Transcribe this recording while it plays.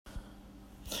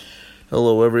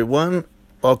Hello, everyone.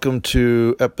 Welcome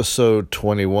to episode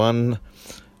 21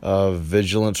 of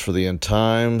Vigilance for the End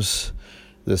Times.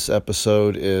 This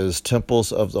episode is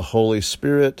Temples of the Holy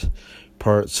Spirit,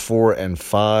 parts 4 and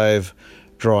 5,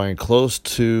 drawing close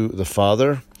to the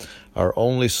Father, our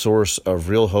only source of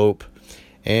real hope.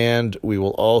 And we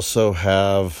will also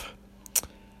have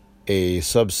a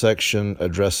subsection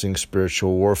addressing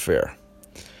spiritual warfare.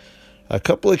 A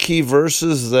couple of key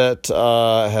verses that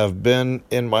have been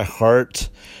in my heart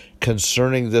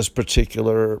concerning this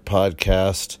particular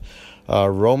podcast.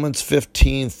 Romans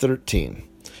 15:13.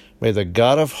 May the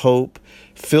God of hope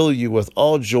fill you with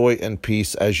all joy and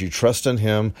peace as you trust in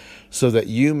him, so that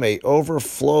you may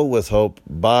overflow with hope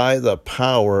by the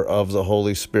power of the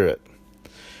Holy Spirit.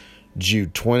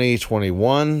 Jude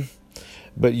 20:21.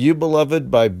 But you, beloved,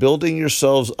 by building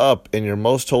yourselves up in your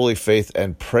most holy faith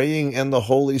and praying in the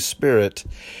Holy Spirit,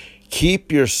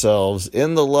 keep yourselves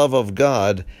in the love of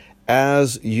God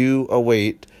as you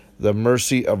await the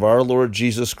mercy of our Lord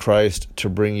Jesus Christ to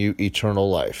bring you eternal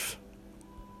life.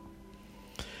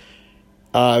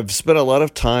 I've spent a lot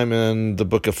of time in the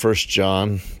book of 1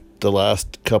 John the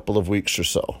last couple of weeks or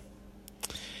so.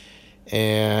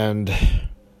 And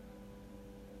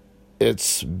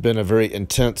it's been a very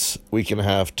intense week and a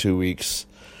half, 2 weeks,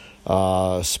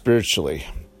 spiritually.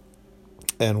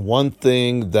 And one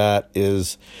thing that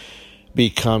is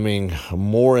becoming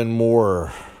more and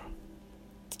more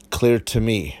clear to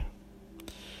me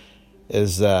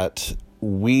is that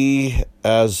we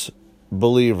as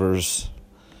believers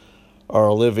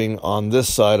are living on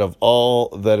this side of all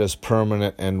that is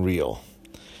permanent and real.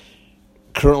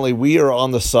 Currently, we are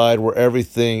on the side where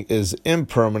everything is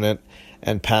impermanent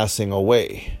and passing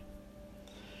away.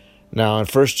 Now, in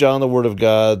 1 John, the Word of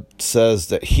God says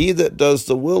that he that does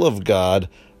the will of God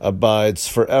abides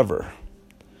forever.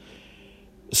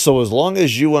 So as long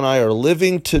as you and I are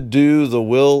living to do the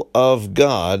will of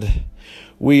God,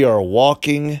 we are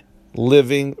walking,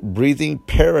 living, breathing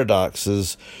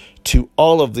paradoxes to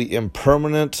all of the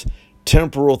impermanent,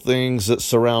 temporal things that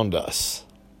surround us.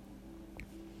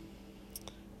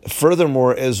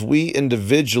 Furthermore, as we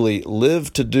individually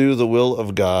live to do the will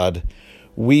of God,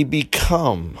 we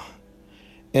become,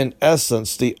 in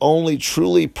essence, the only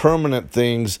truly permanent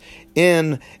things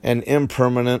in an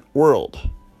impermanent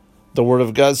world. The Word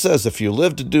of God says, if you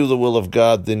live to do the will of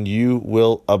God, then you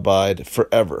will abide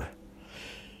forever.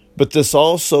 But this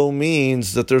also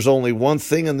means that there's only one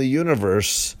thing in the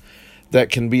universe that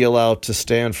can be allowed to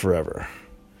stand forever,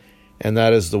 and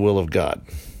that is the will of God.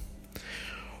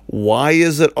 Why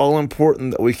is it all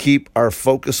important that we keep our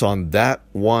focus on that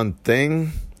one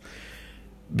thing?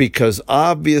 Because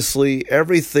obviously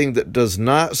everything that does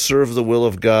not serve the will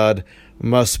of God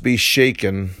must be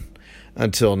shaken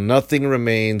until nothing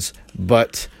remains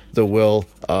but the will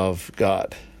of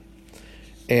God.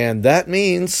 And that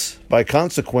means, by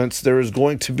consequence, there is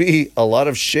going to be a lot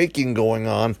of shaking going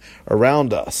on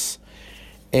around us.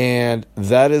 And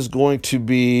that is going to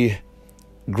be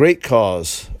great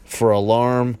cause for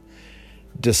alarm,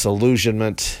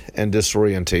 disillusionment, and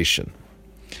disorientation.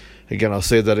 Again, I'll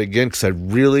say that again because I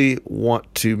really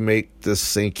want to make this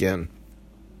sink in.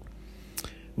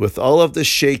 With all of the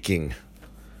shaking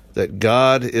that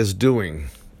God is doing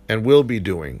and will be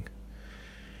doing,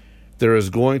 there is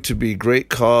going to be great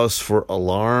cause for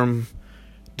alarm,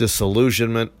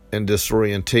 disillusionment, and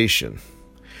disorientation.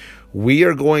 We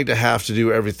are going to have to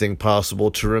do everything possible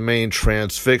to remain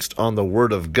transfixed on the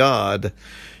Word of God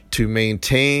to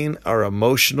maintain our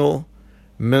emotional,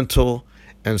 mental,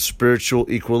 and spiritual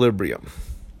equilibrium.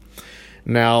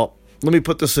 Now, let me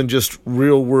put this in just a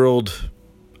real world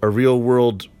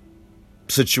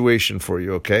situation for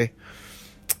you, okay?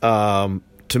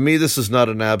 To me, this is not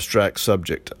an abstract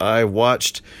subject. I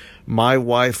watched my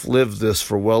wife live this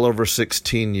for well over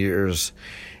 16 years,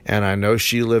 and I know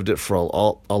she lived it for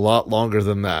a lot longer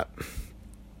than that.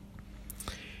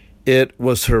 It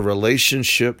was her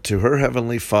relationship to her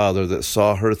Heavenly Father that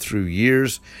saw her through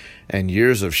years and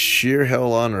years of sheer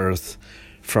hell on earth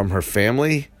from her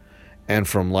family and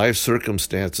from life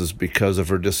circumstances because of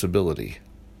her disability.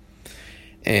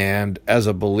 And as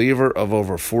a believer of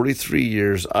over 43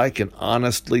 years, I can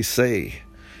honestly say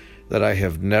that I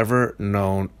have never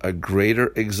known a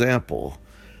greater example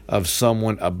of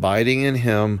someone abiding in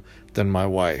him than my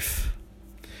wife.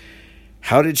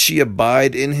 How did she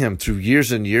abide in him through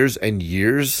years and years and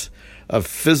years of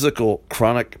physical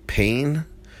chronic pain,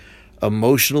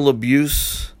 emotional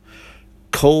abuse,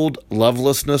 cold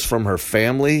lovelessness from her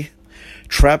family,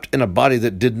 trapped in a body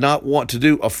that did not want to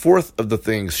do a fourth of the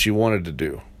things she wanted to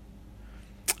do?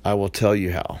 I will tell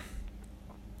you how.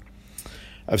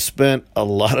 I've spent a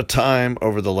lot of time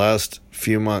over the last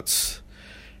few months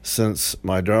since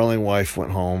my darling wife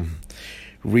went home,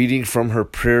 reading from her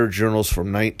prayer journals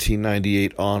from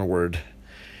 1998 onward.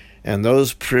 And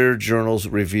those prayer journals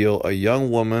reveal a young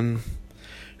woman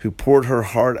who poured her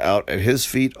heart out at his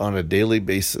feet on a daily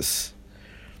basis.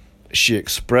 She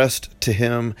expressed to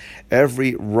him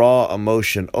every raw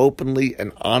emotion openly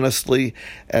and honestly,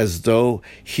 as though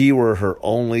he were her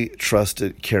only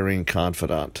trusted, caring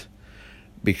confidant,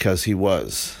 because he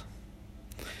was.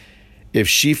 If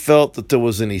she felt that there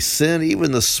was any sin,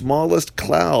 even the smallest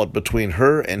cloud between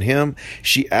her and him,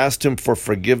 she asked him for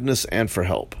forgiveness and for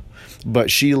help. But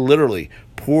she literally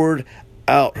poured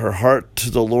out her heart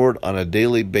to the Lord on a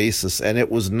daily basis, and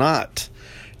it was not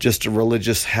just a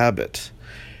religious habit.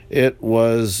 It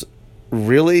was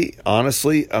really,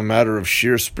 honestly, a matter of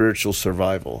sheer spiritual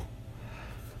survival.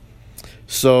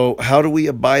 So how do we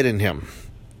abide in him?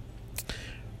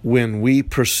 When we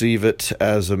perceive it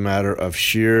as a matter of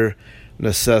sheer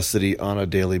necessity on a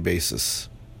daily basis,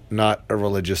 not a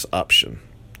religious option.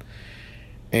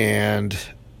 And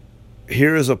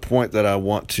here is a point that I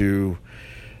want to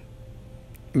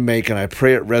make, and I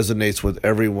pray it resonates with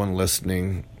everyone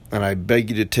listening, and I beg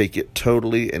you to take it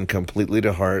totally and completely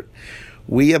to heart.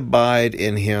 We abide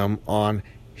in him on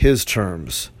his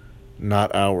terms,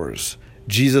 not ours.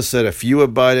 Jesus said, if you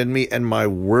abide in me and my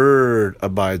word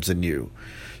abides in you.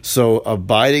 So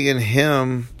abiding in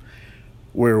him,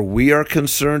 where we are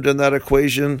concerned in that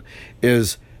equation,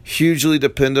 is hugely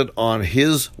dependent on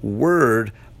his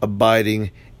word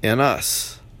abiding in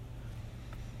us.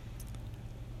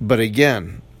 But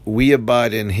again, we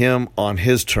abide in him on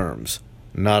his terms,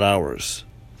 not ours.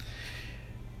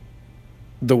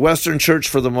 The Western Church,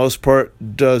 for the most part,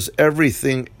 does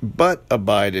everything but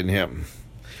abide in him.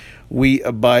 We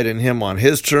abide in him on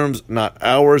his terms, not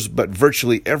ours, but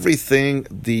virtually everything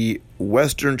the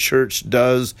Western Church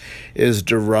does is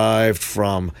derived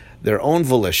from their own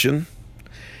volition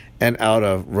and out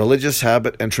of religious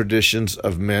habit and traditions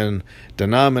of men,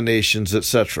 denominations,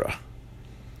 etc.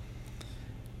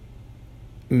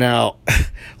 Now,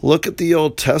 look at the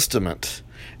Old Testament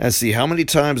and see how many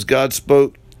times God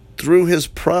spoke through his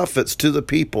prophets to the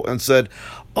people and said,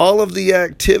 all of the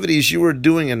activities you are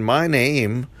doing in my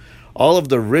name, all of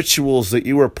the rituals that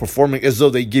you are performing as though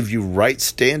they give you right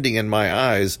standing in my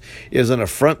eyes, is an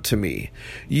affront to me.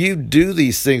 You do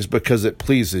these things because it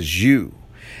pleases you,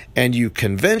 and you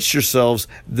convince yourselves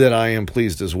that I am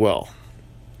pleased as well.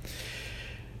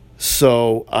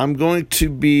 So I'm going to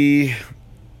be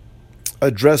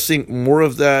addressing more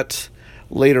of that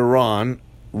later on.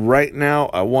 Right now,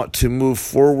 I want to move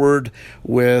forward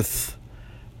with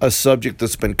a subject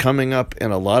that's been coming up in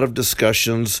a lot of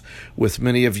discussions with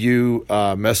many of you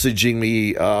messaging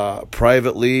me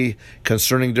privately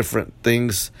concerning different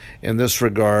things in this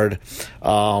regard,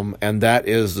 and that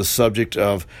is the subject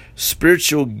of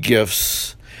spiritual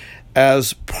gifts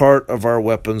as part of our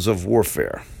weapons of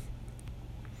warfare.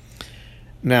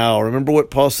 Now, remember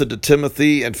what Paul said to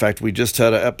Timothy? In fact, we just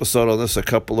had an episode on this a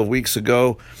couple of weeks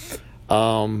ago,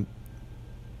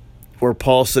 where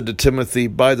Paul said to Timothy,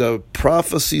 by the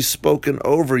prophecy spoken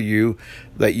over you,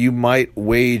 that you might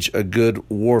wage a good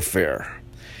warfare.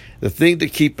 The thing to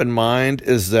keep in mind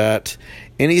is that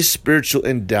any spiritual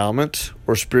endowment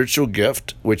or spiritual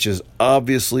gift, which is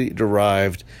obviously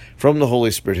derived from the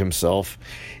Holy Spirit himself,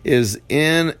 is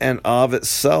in and of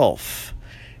itself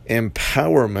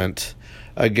empowerment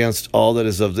against all that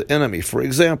is of the enemy. For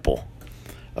example,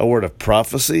 a word of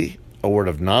prophecy, a word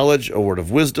of knowledge, a word of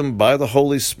wisdom by the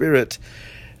Holy Spirit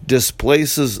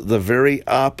displaces the very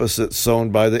opposite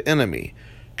sown by the enemy: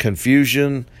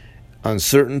 confusion,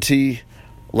 uncertainty,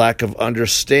 lack of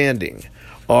understanding,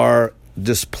 are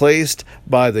displaced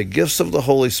by the gifts of the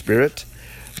Holy Spirit,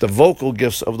 the vocal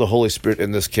gifts of the Holy Spirit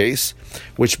in this case,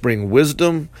 which bring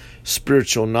wisdom,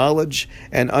 spiritual knowledge,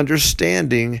 and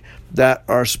understanding that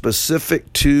are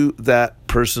specific to that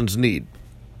person's need.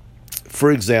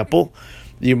 For example,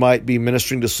 you might be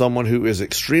ministering to someone who is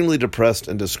extremely depressed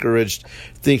and discouraged,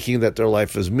 thinking that their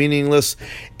life is meaningless,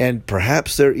 and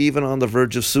perhaps they're even on the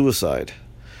verge of suicide.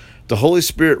 The Holy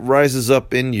Spirit rises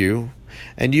up in you,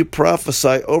 and you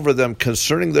prophesy over them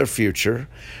concerning their future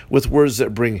with words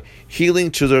that bring healing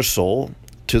to their soul,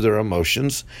 to their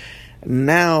emotions.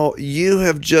 Now you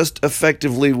have just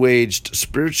effectively waged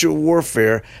spiritual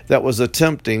warfare that was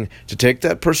attempting to take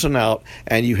that person out,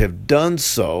 and you have done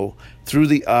so through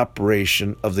the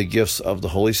operation of the gifts of the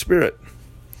Holy Spirit.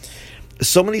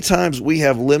 So many times we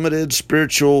have limited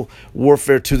spiritual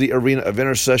warfare to the arena of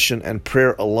intercession and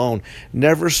prayer alone,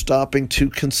 never stopping to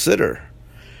consider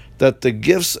that the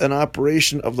gifts and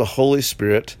operation of the Holy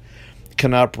Spirit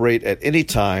can operate at any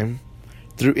time,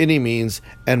 through any means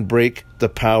and break the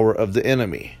power of the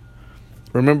enemy.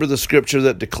 Remember the scripture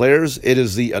that declares it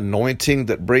is the anointing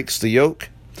that breaks the yoke?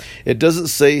 It doesn't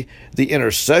say the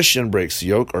intercession breaks the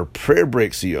yoke or prayer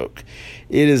breaks the yoke.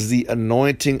 It is the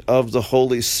anointing of the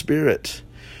Holy Spirit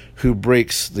who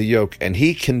breaks the yoke, and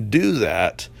he can do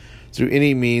that through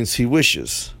any means he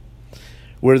wishes.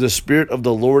 Where the Spirit of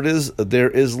the Lord is,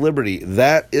 there is liberty.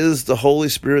 That is the Holy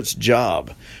Spirit's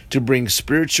job, to bring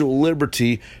spiritual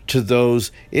liberty to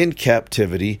those in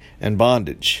captivity and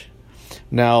bondage.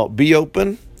 Now, be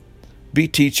open, be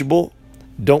teachable,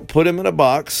 don't put him in a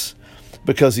box,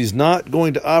 because he's not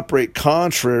going to operate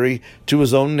contrary to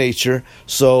his own nature.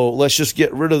 So let's just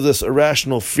get rid of this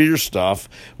irrational fear stuff,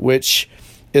 which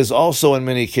is also in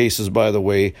many cases, by the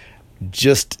way,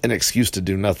 just an excuse to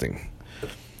do nothing.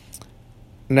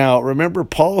 Now, remember,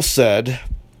 Paul said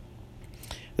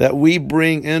that we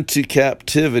bring into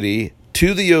captivity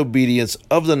to the obedience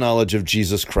of the knowledge of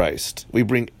Jesus Christ. We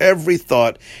bring every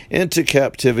thought into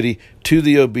captivity to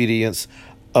the obedience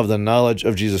of the knowledge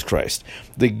of Jesus Christ.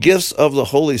 The gifts of the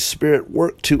Holy Spirit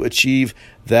work to achieve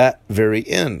that very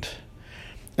end.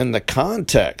 In the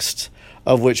context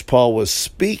of which Paul was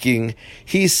speaking,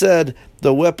 he said,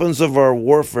 the weapons of our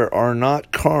warfare are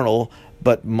not carnal,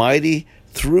 but mighty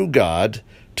through God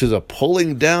to the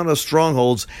pulling down of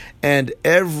strongholds and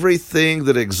everything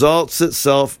that exalts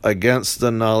itself against the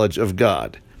knowledge of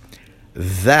God.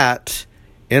 That,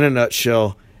 in a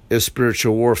nutshell, is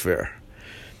spiritual warfare.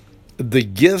 The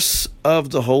gifts of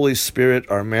the Holy Spirit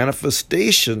are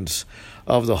manifestations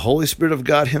of the Holy Spirit of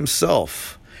God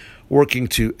himself, working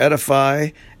to edify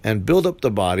and build up the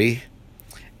body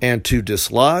and to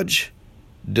dislodge,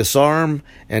 disarm,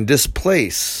 and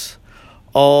displace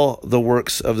all the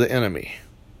works of the enemy.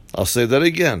 I'll say that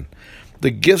again.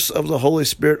 The gifts of the Holy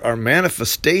Spirit are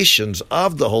manifestations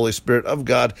of the Holy Spirit of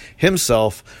God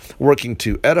himself, working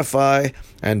to edify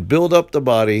and build up the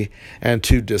body and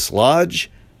to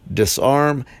dislodge,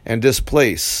 disarm, and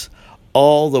displace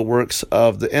all the works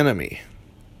of the enemy.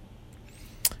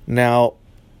 Now,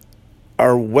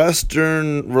 our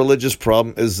Western religious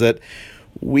problem is that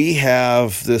we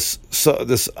have this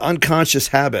unconscious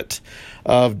habit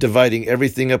of dividing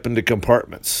everything up into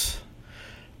compartments.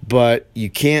 But you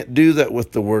can't do that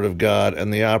with the Word of God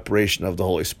and the operation of the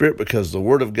Holy Spirit, because the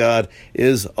Word of God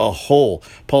is a whole.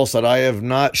 Paul said, I have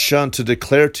not shunned to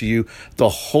declare to you the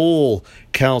whole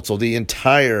counsel, the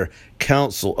entire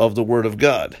counsel of the Word of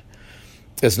God.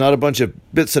 It's not a bunch of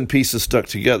bits and pieces stuck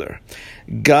together.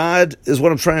 God is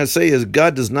what I'm trying to say is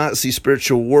God does not see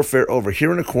spiritual warfare over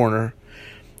here in a corner,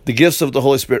 the gifts of the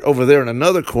Holy Spirit over there in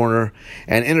another corner,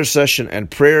 and intercession and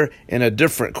prayer in a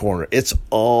different corner. It's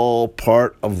all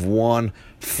part of one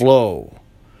flow.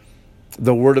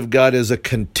 The Word of God is a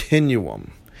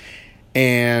continuum.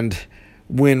 And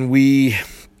when we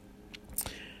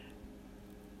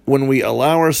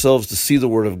allow ourselves to see the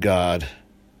Word of God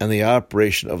and the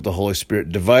operation of the Holy Spirit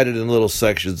divided in little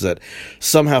sections that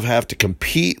somehow have to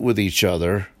compete with each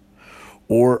other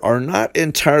or are not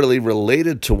entirely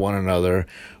related to one another,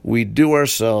 we do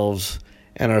ourselves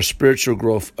and our spiritual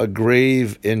growth a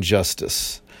grave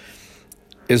injustice.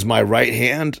 Is my right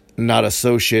hand not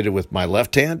associated with my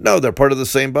left hand? No, they're part of the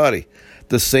same body,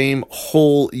 the same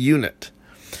whole unit.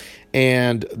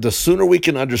 And the sooner we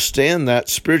can understand that,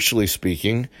 spiritually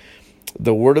speaking,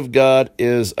 the Word of God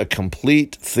is a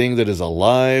complete thing that is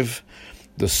alive,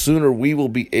 the sooner we will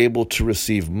be able to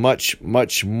receive much,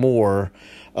 much more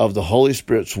of the Holy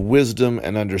Spirit's wisdom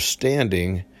and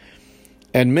understanding.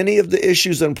 And many of the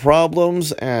issues and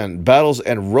problems and battles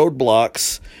and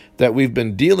roadblocks that we've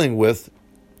been dealing with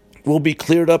will be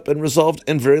cleared up and resolved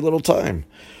in very little time.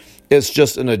 It's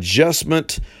just an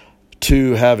adjustment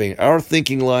to having our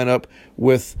thinking line up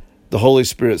with the Holy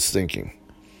Spirit's thinking.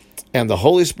 And the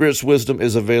Holy Spirit's wisdom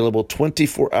is available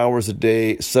 24 hours a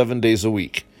day, 7 days a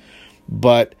week.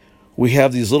 But we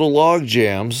have these little log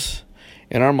jams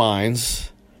in our minds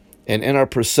and in our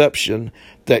perception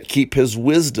that keep his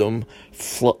wisdom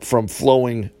from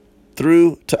flowing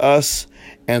through to us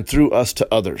and through us to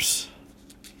others.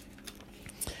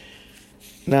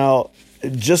 Now,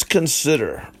 just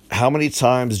consider how many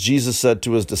times Jesus said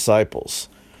to his disciples,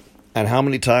 and how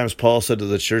many times Paul said to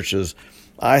the churches,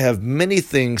 I have many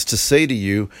things to say to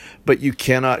you, but you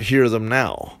cannot hear them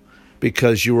now,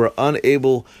 because you are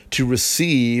unable to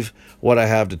receive what I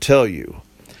have to tell you.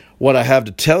 What I have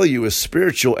to tell you is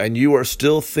spiritual, and you are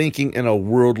still thinking in a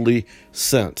worldly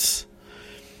sense.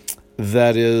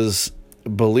 That is,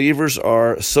 believers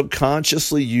are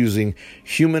subconsciously using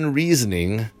human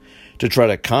reasoning to try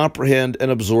to comprehend and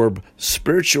absorb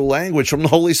spiritual language from the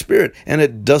Holy Spirit, and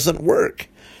it doesn't work.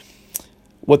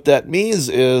 What that means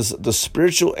is the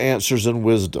spiritual answers and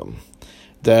wisdom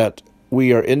that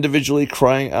we are individually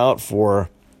crying out for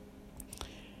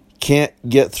can't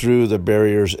get through the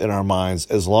barriers in our minds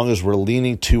as long as we're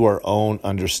leaning to our own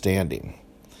understanding.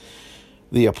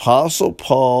 The Apostle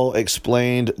Paul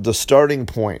explained the starting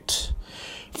point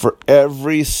for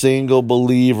every single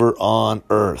believer on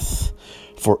earth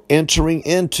for entering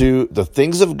into the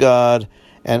things of God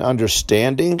and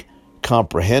understanding,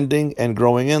 comprehending, and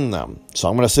growing in them. So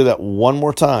I'm going to say that one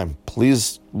more time.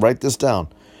 Please write this down.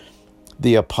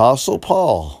 The Apostle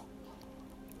Paul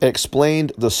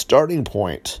explained the starting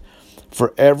point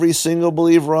for every single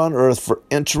believer on earth for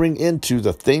entering into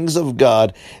the things of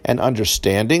God and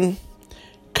understanding,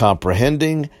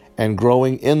 comprehending, and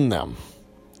growing in them.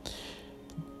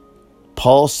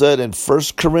 Paul said in 1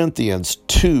 Corinthians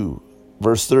 2,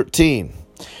 verse 13,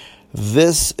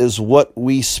 "This is what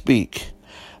we speak,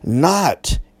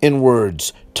 not in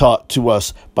words taught to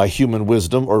us by human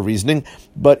wisdom or reasoning,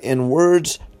 but in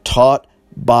words taught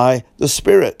by the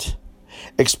Spirit,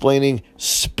 explaining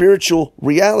spiritual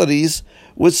realities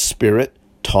with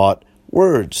Spirit-taught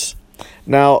words."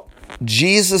 Now,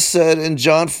 Jesus said in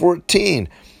John 14,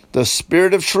 "The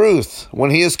Spirit of truth,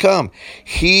 when he has come,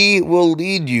 he will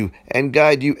lead you and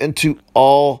guide you into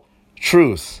all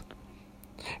truth."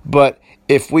 But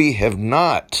if we have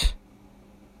not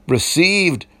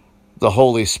received the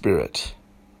Holy Spirit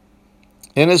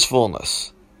in his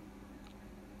fullness,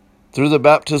 through the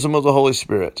baptism of the Holy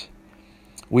Spirit,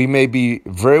 we may be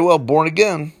very well born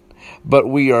again, but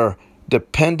we are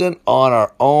dependent on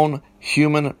our own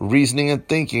human reasoning and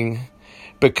thinking,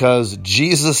 because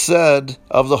Jesus said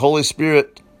of the Holy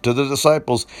Spirit to the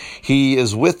disciples, "He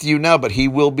is with you now, but he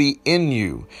will be in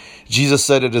you." Jesus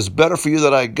said, "It is better for you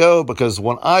that I go, because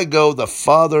when I go, the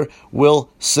Father will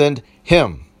send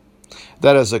him."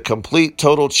 That is a complete,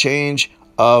 total change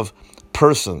of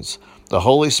persons. The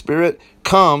Holy Spirit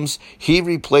comes, he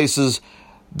replaces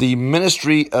the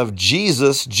ministry of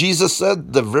Jesus. Jesus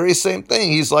said the very same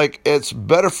thing. He's like, "It's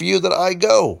better for you that I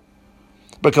go,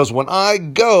 because when I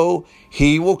go,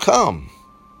 he will come."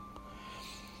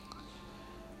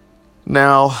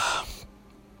 Now,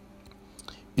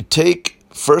 you take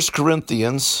 1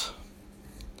 Corinthians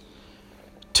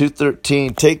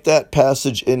 2:13, take that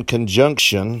passage in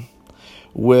conjunction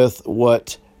with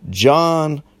what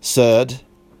John said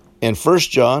in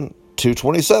 1 John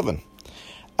 2:27.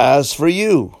 "As for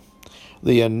you,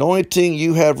 the anointing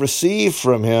you have received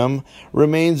from him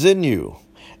remains in you,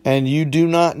 and you do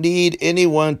not need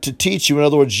anyone to teach you." In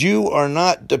other words, you are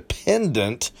not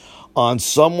dependent on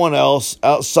someone else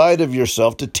outside of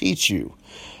yourself to teach you.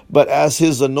 But as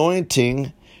his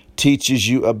anointing teaches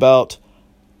you about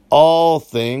all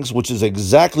things, which is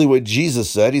exactly what Jesus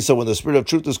said. He said, when the Spirit of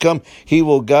truth has come, he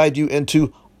will guide you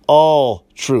into all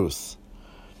truth.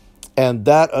 And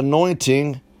that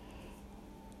anointing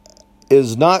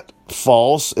is not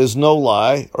false, is no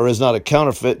lie, or is not a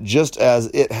counterfeit, just as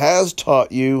it has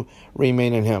taught you,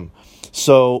 remain in him.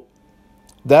 So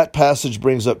that passage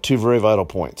brings up two very vital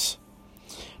points.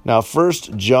 Now,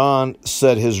 first, John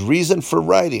said his reason for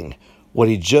writing what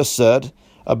he just said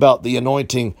about the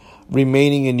anointing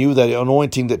remaining in you, that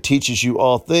anointing that teaches you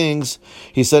all things.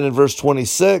 He said in verse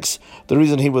 26, the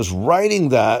reason he was writing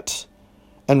that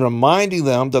and reminding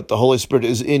them that the Holy Spirit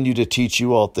is in you to teach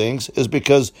you all things is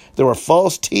because there were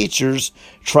false teachers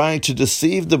trying to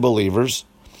deceive the believers.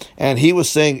 And he was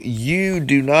saying, you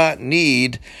do not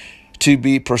need to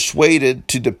be persuaded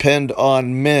to depend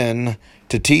on men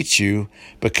to teach you,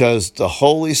 because the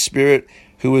Holy Spirit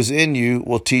who is in you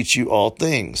will teach you all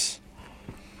things.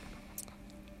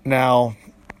 Now,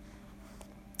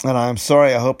 and I'm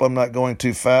sorry, I hope I'm not going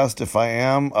too fast. If I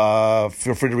am,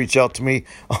 feel free to reach out to me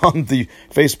on the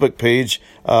Facebook page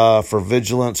for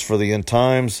Vigilance for the End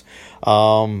Times.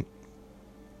 But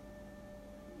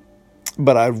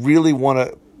I really want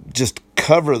to just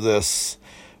cover this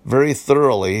very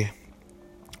thoroughly,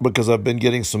 because I've been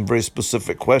getting some very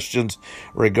specific questions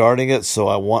regarding it, so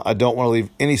I don't want to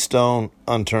leave any stone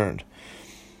unturned.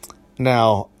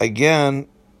 Now, again,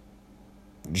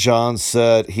 John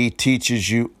said he teaches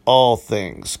you all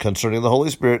things concerning the Holy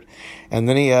Spirit, and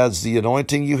then he adds, the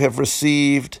anointing you have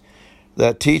received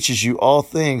that teaches you all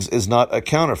things is not a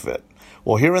counterfeit.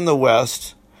 Well, here in the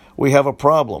West, we have a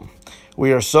problem.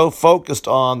 We are so focused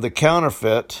on the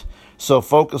counterfeit, so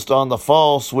focused on the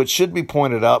false, which should be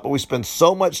pointed out, but we spend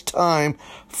so much time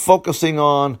focusing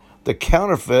on the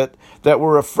counterfeit that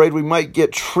we're afraid we might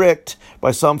get tricked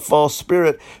by some false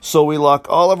spirit, so we lock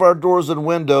all of our doors and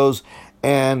windows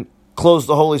and close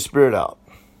the Holy Spirit out.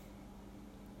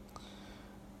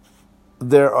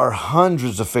 there are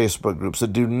hundreds of Facebook groups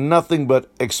that do nothing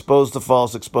but expose the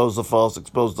false, expose the false,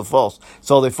 expose the false. That's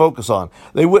all they focus on.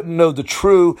 They wouldn't know the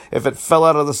true if it fell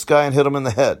out of the sky and hit them in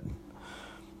the head.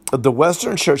 The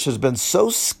Western Church has been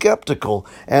so skeptical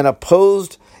and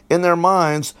opposed in their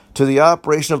minds to the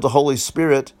operation of the Holy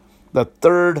Spirit, the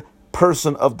third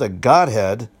person of the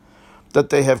Godhead, that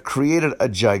they have created a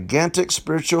gigantic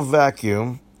spiritual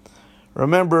vacuum.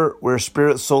 Remember, we're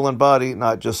spirit, soul, and body,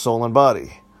 not just soul and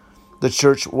body. The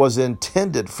church was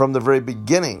intended from the very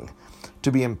beginning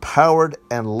to be empowered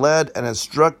and led and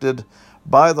instructed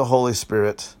by the Holy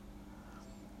Spirit.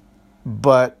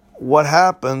 But what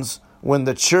happens when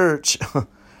the church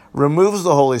removes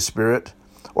the Holy Spirit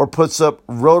or puts up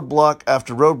roadblock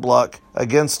after roadblock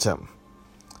against him?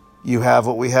 You have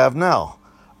what we have now,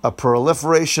 a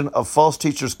proliferation of false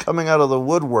teachers coming out of the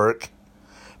woodwork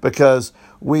because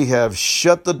we have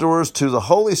shut the doors to the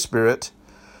Holy Spirit,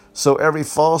 so every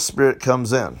false spirit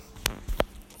comes in.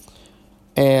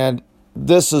 And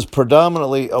this is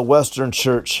predominantly a Western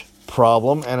church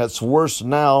problem, and it's worse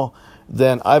now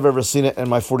than I've ever seen it in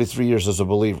my 43 years as a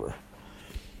believer.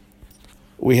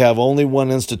 We have only one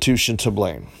institution to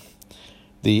blame: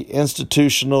 the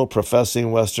institutional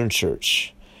professing Western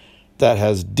church that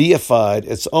has deified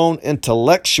its own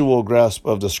intellectual grasp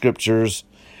of the Scriptures,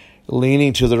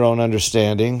 leaning to their own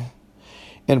understanding,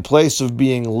 in place of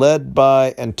being led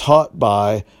by and taught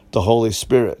by the Holy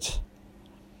Spirit.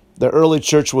 The early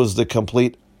church was the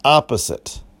complete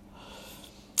opposite.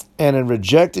 And in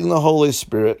rejecting the Holy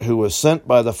Spirit, who was sent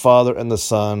by the Father and the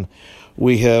Son,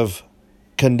 we have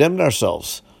condemned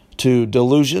ourselves to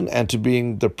delusion and to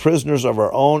being the prisoners of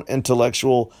our own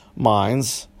intellectual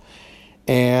minds.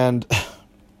 And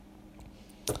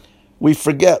we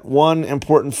forget one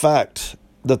important fact,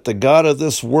 that the God of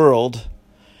this world,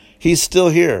 he's still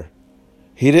here.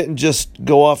 He didn't just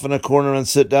go off in a corner and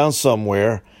sit down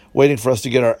somewhere waiting for us to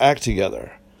get our act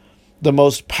together. The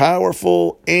most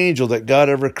powerful angel that God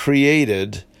ever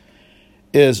created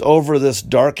is over this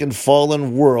dark and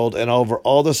fallen world and over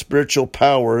all the spiritual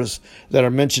powers that are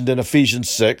mentioned in Ephesians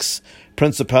 6,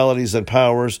 principalities and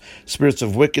powers, spirits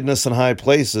of wickedness in high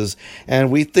places. And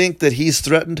we think that he's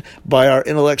threatened by our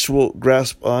intellectual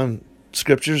grasp on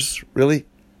Scriptures, really?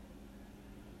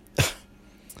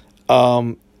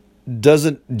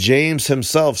 Doesn't James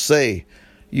himself say,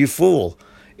 "You fool,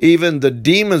 even the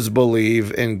demons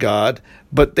believe in God,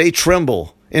 but they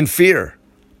tremble in fear"?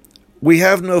 We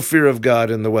have no fear of God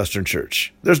in the Western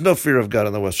church. There's no fear of God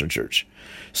in the Western church.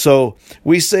 So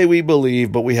we say we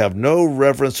believe, but we have no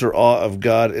reverence or awe of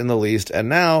God in the least. And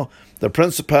now the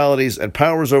principalities and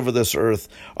powers over this earth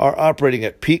are operating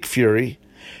at peak fury.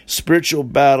 Spiritual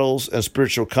battles and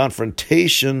spiritual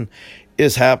confrontation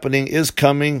is happening, is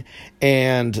coming,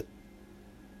 and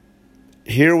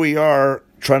here we are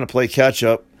trying to play catch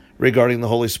up regarding the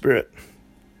Holy Spirit.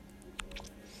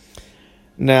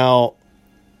 Now,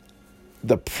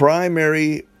 the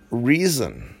primary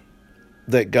reason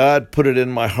that God put it in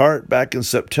my heart back in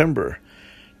September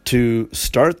to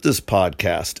start this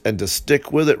podcast and to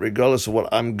stick with it regardless of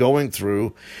what I'm going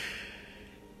through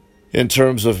in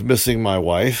terms of missing my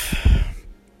wife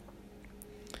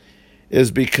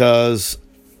is because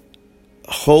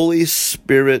Holy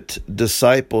Spirit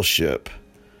discipleship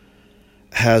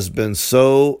has been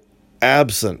so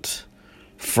absent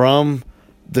from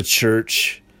the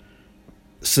church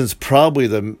since probably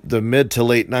the mid to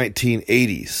late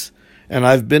 1980s. And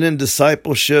I've been in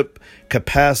discipleship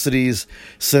capacities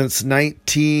since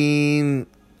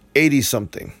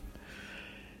 1980-something.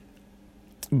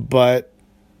 But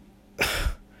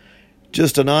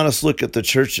just an honest look at the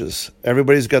churches.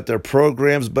 Everybody's got their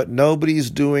programs, but nobody's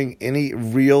doing any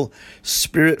real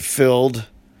Spirit-filled,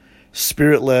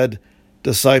 Spirit-led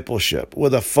discipleship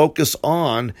with a focus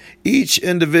on each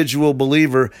individual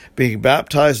believer being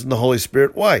baptized in the Holy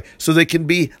Spirit. Why? So they can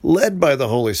be led by the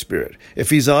Holy Spirit.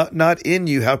 If he's not in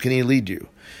you, how can he lead you?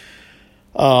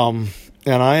 And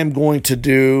I am going to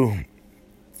do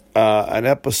an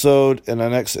episode in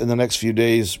the next few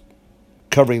days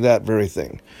covering that very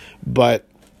thing. But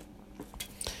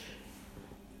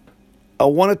I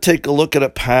want to take a look at a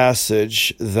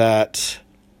passage that,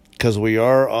 because we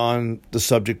are on the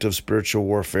subject of spiritual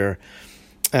warfare,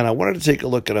 and I wanted to take a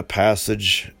look at a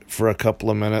passage for a couple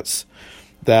of minutes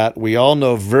that we all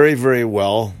know very, very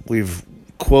well. We've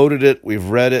quoted it, we've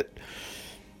read it,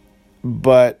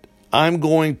 but I'm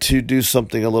going to do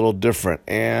something a little different.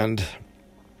 And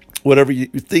whatever you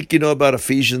think you know about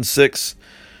Ephesians 6,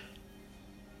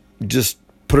 just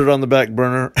put it on the back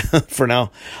burner for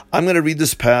now. I'm going to read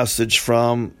this passage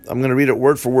I'm going to read it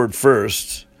word for word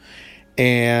first,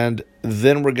 and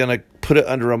then we're going to put it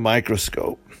under a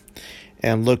microscope.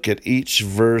 and look at each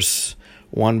verse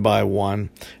one by one.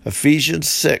 Ephesians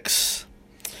 6,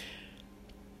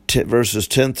 verses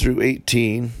 10 through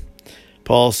 18.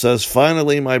 Paul says,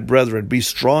 "Finally, my brethren, be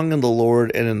strong in the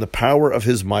Lord and in the power of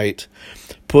his might.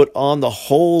 Put on the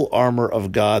whole armor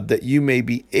of God, that you may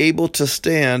be able to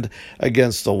stand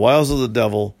against the wiles of the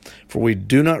devil. For we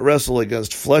do not wrestle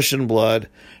against flesh and blood,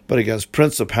 but against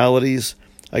principalities,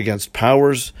 against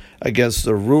powers, against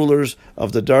the rulers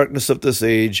of the darkness of this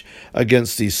age,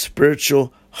 against the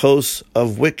spiritual hosts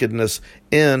of wickedness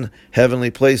in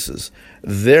heavenly places.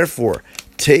 Therefore,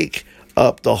 take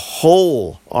up the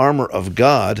whole armor of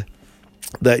God,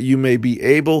 that you may be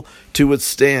able to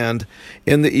withstand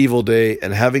in the evil day,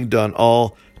 and having done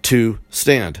all, to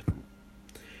stand.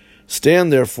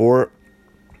 Stand therefore,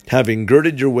 having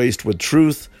girded your waist with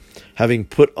truth, having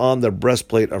put on the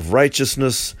breastplate of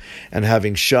righteousness, and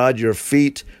having shod your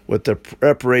feet with the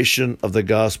preparation of the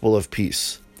gospel of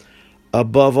peace.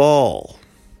 Above all,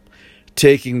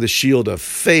 taking the shield of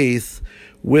faith,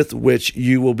 with which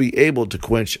you will be able to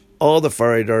quench all the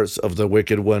fiery darts of the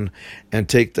wicked one, and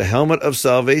take the helmet of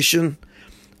salvation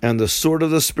and the sword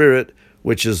of the Spirit,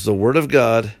 which is the word of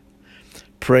God,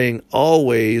 praying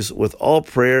always with all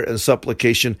prayer and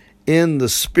supplication in the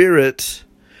Spirit,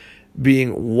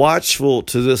 being watchful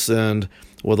to this end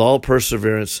with all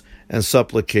perseverance and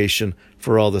supplication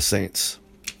for all the saints."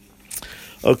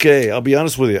 Okay, I'll be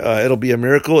honest with you. It'll be a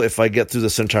miracle if I get through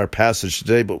this entire passage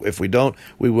today, but if we don't,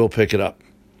 we will pick it up.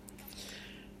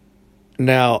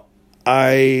 Now,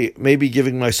 I may be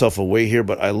giving myself away here,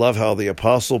 but I love how the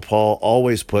Apostle Paul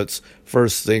always puts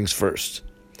first things first.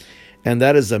 And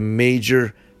that is a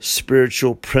major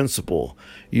spiritual principle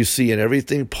you see in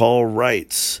everything Paul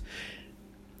writes.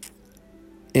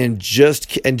 And just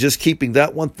keeping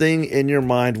that one thing in your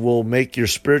mind will make your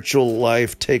spiritual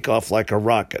life take off like a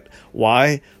rocket.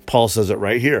 Why? Paul says it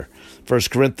right here. 1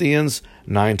 Corinthians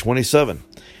 9:27.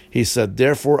 He said,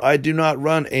 "Therefore I do not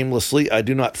run aimlessly. I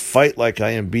do not fight like I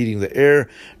am beating the air.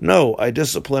 No, I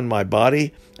discipline my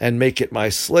body and make it my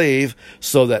slave,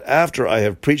 so that after I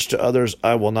have preached to others,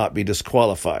 I will not be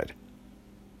disqualified."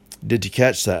 Did you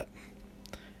catch that?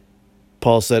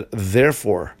 Paul said,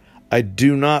 "Therefore I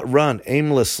do not run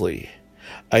aimlessly.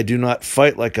 I do not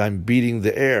fight like I'm beating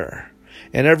the air."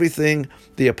 And everything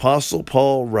the Apostle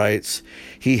Paul writes,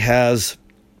 he has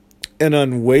an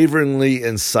unwaveringly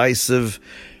incisive,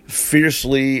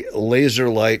 fiercely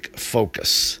laser-like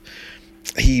focus.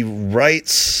 He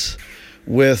writes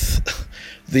with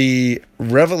the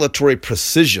revelatory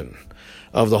precision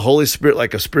of the Holy Spirit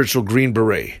like a spiritual green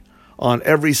beret on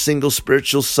every single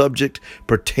spiritual subject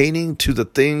pertaining to the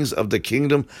things of the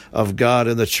kingdom of God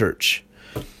and the church.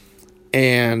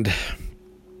 And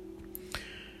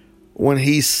when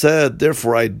he said,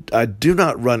 "Therefore I do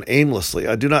not run aimlessly,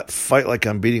 I do not fight like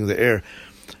I'm beating the air,"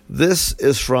 this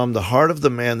is from the heart of the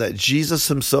man that Jesus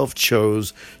himself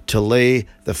chose to lay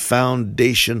the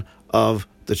foundation of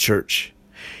the church.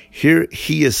 Here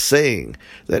he is saying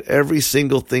that every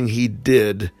single thing he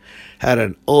did had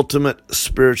an ultimate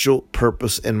spiritual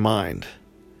purpose in mind.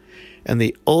 And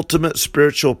the ultimate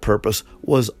spiritual purpose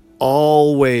was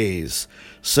always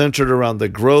centered around the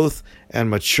growth and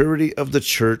maturity of the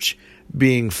church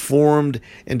being formed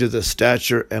into the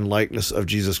stature and likeness of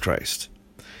Jesus Christ.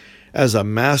 As a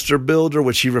master builder,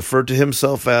 which he referred to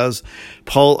himself as,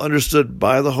 Paul understood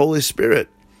by the Holy Spirit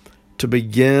to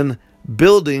begin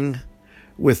building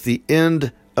with the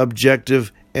end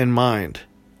objective in mind.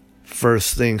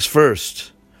 First things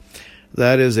first.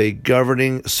 That is a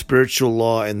governing spiritual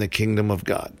law in the kingdom of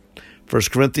God.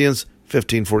 1 Corinthians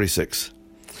 15:46.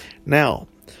 Now,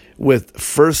 with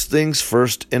first things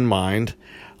first in mind,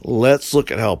 let's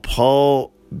look at how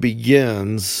Paul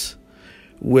begins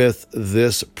with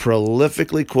this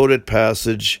prolifically quoted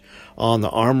passage on the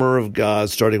armor of God,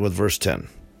 starting with verse 10.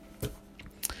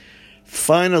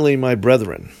 "Finally, my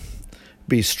brethren,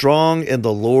 be strong in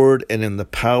the Lord and in the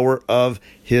power of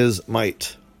his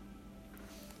might."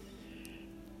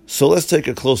 So let's take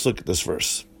a close look at this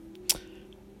verse.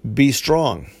 Be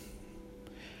strong.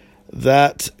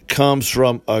 That comes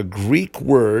from a Greek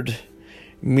word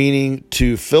meaning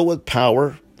to fill with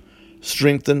power,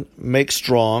 strengthen, make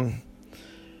strong.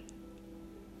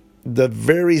 The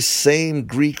very same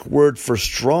Greek word for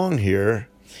strong here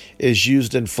is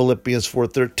used in Philippians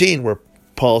 4:13, where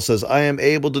Paul says, "I am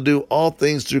able to do all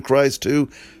things through Christ who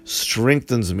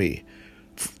strengthens me."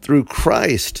 Through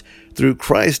Christ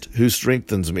who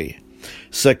strengthens me.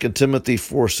 2 Timothy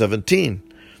 4:17,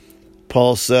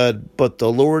 Paul said, "But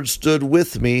the Lord stood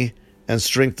with me and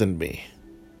strengthened me."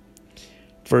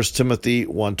 1 Timothy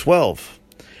 1:12,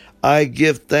 I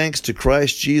give thanks to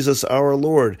Christ Jesus our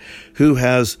Lord, who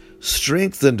has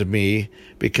strengthened me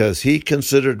because he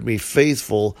considered me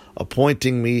faithful,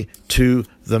 appointing me to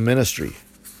the ministry.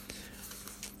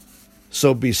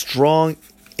 So be strong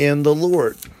in the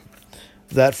Lord.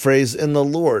 That phrase, in the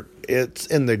Lord, it's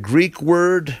in the Greek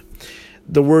word.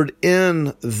 The word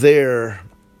in there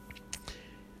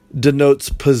denotes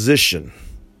position.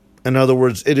 In other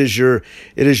words, it is your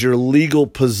legal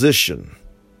position.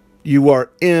 You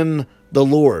are in the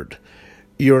Lord.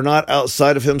 You are not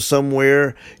outside of him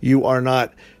somewhere. You are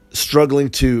not struggling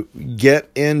to get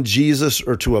in Jesus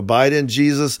or to abide in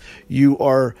Jesus. You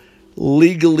are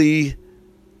legally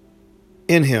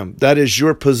in him. That is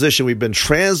your position. We've been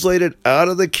translated out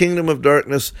of the kingdom of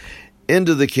darkness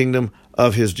into the kingdom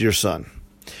of his dear Son.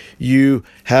 You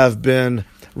have been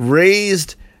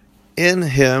raised in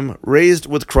him, raised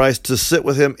with Christ to sit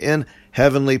with him in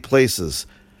heavenly places.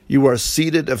 You are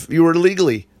seated, you are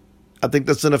legally, I think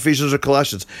that's in Ephesians or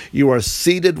Colossians, you are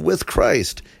seated with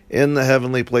Christ in the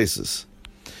heavenly places.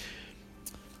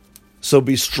 So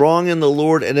be strong in the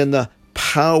Lord and in the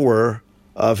power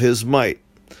of his might.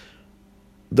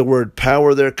 The word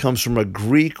power there comes from a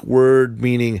Greek word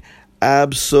meaning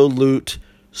absolute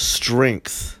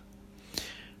strength.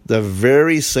 The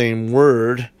very same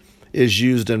word is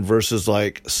used in verses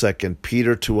like 2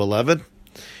 Peter 2:11,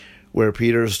 where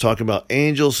Peter is talking about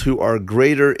angels who are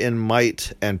greater in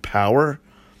might and power.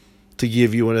 To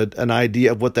give you an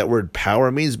idea of what that word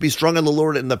power means, be strong in the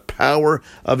Lord and the power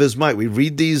of his might. We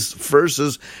read these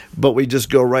verses, but we just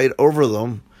go right over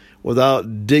them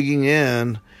without digging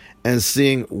in and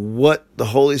seeing what the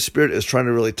Holy Spirit is trying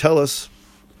to really tell us.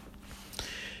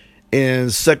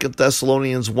 In 2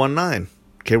 Thessalonians 1:9,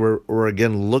 okay, we're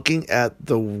again looking at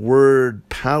the word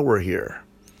power here.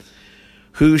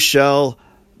 Who shall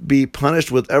be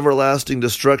punished with everlasting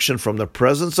destruction from the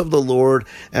presence of the Lord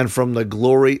and from the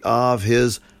glory of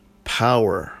his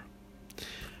power.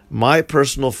 My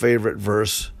personal favorite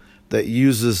verse that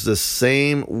uses the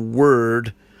same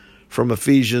word from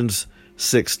Ephesians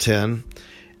 6:10,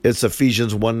 it's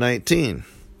Ephesians 1:19.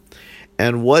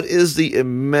 And what is the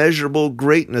immeasurable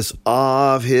greatness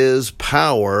of his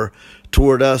power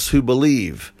toward us who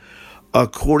believe,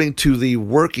 according to the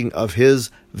working of his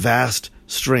vast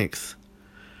strength?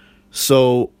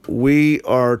 So we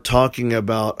are talking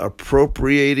about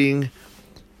appropriating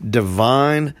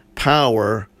divine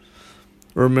power.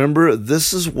 Remember,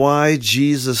 this is why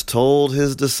Jesus told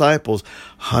his disciples,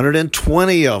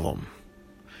 120 of them,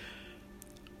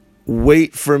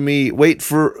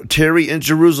 tarry in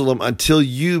Jerusalem until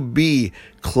you be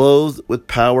clothed with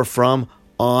power from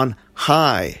on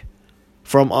high.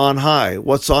 From on high.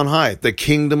 What's on high? The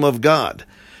kingdom of God.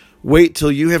 Wait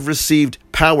till you have received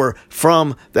power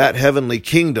from that heavenly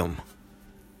kingdom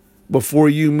before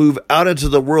you move out into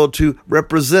the world to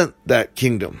represent that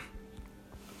kingdom.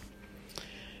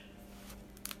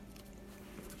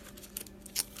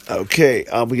 Okay,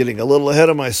 I'll be getting a little ahead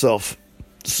of myself.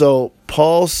 So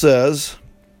Paul says,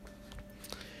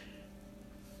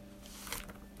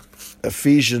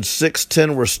 Ephesians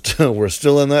 6:10, we're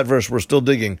still in that verse, we're still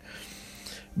digging.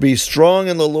 Be strong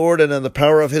in the Lord and in the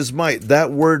power of his might.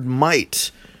 That word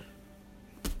might,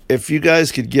 if you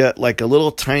guys could get like a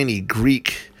little tiny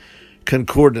Greek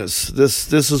concordance,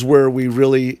 this is where it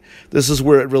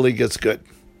really gets good.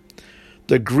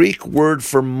 The Greek word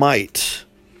for might,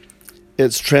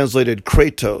 it's translated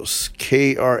kratos,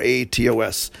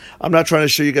 Kratos. I'm not trying to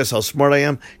show you guys how smart I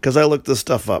am because I looked this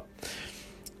stuff up.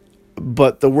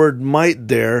 But the word might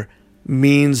there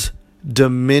means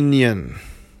dominion.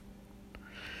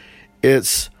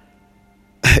 It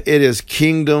is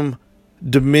kingdom,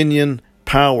 dominion,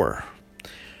 power.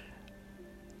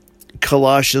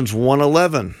 Colossians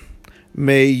 1:11,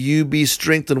 may you be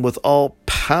strengthened with all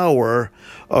power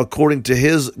according to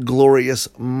his glorious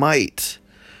might,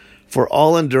 for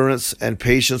all endurance and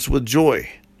patience with joy.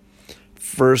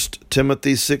 1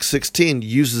 Timothy 6:16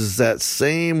 uses that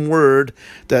same word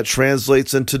that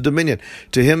translates into dominion.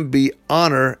 To him be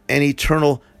honor and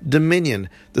eternal dominion.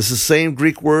 This is the same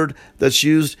Greek word that's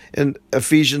used in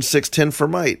Ephesians 6:10 for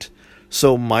might.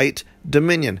 So might,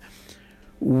 dominion.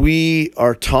 We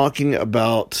are talking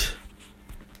about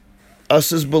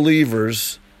us as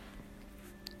believers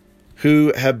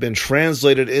who have been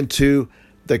translated into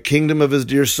the kingdom of his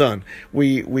dear Son.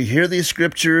 We hear these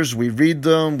scriptures, we read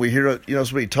them, we hear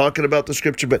somebody talking about the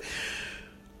scripture, but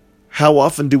how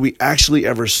often do we actually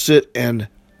ever sit and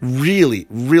really,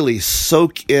 really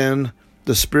soak in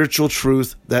the spiritual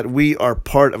truth that we are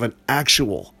part of an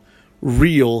actual,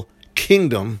 real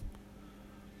kingdom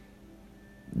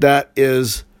that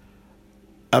is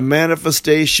a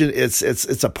manifestation.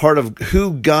 It's a part of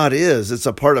who God is. It's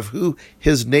a part of who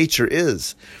his nature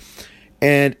is.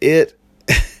 And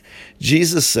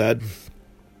Jesus said,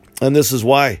 and this is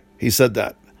why he said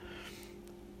that,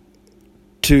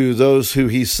 to those who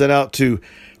he sent out to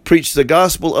preach the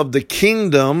gospel of the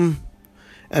kingdom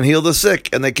and heal the sick.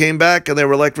 And they came back and they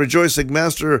were like rejoicing,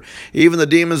 Master, even the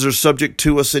demons are subject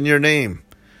to us in your name.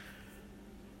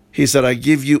 He said, I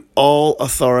give you all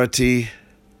authority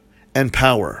and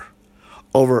power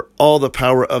over all the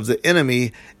power of the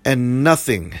enemy, and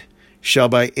nothing shall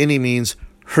by any means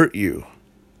hurt you.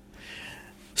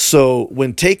 So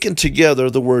when taken together,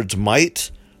 the words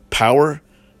might, power,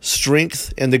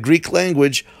 strength, and the Greek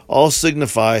language all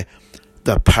signify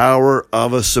the power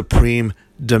of a supreme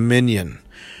dominion.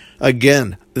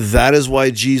 Again, that is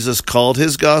why Jesus called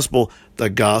his gospel the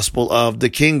gospel of the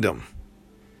kingdom.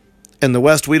 In the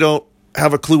West, we don't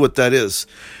have a clue what that is.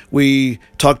 We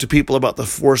talk to people about the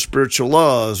 4 spiritual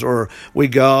laws, or we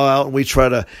go out and we try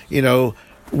to,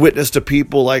 witness to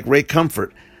people like Ray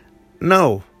Comfort.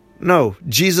 No.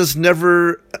 Jesus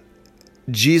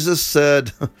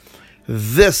said,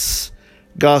 this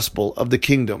gospel of the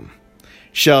kingdom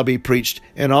shall be preached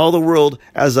in all the world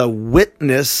as a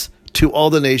witness to all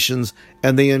the nations,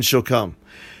 and the end shall come.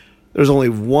 There's only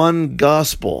one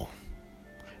gospel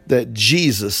that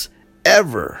Jesus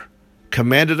ever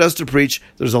commanded us to preach.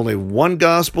 There's only one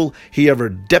gospel he ever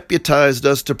deputized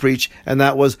us to preach, and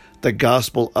that was the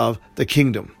gospel of the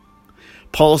kingdom.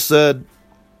 Paul said,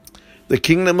 the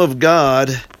kingdom of God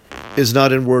is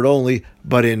not in word only,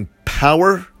 but in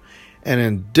power and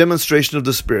in demonstration of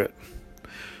the Spirit.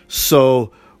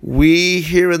 So we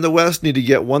here in the West need to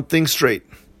get one thing straight.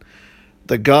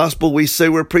 The gospel we say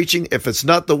we're preaching, if it's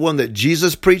not the one that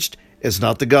Jesus preached, it's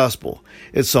not the gospel.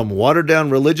 It's some watered-down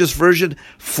religious version.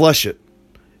 Flush it.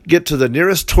 Get to the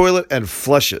nearest toilet and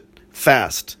flush it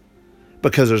fast,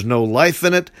 because there's no life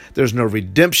in it. There's no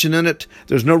redemption in it.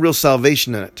 There's no real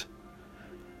salvation in it.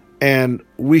 And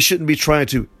we shouldn't be trying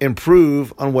to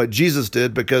improve on what Jesus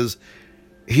did, because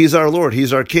he's our Lord.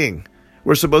 He's our King.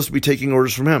 We're supposed to be taking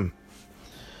orders from him.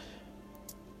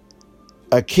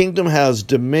 A kingdom has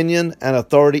dominion and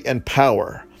authority and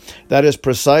power. That is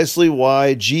precisely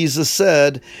why Jesus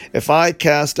said, if I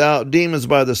cast out demons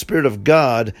by the Spirit of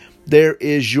God, there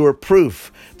is your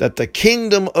proof that the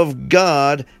kingdom of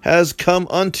God has come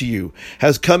unto you,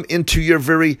 has come into your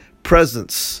very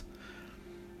presence.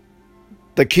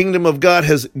 The kingdom of God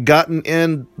has gotten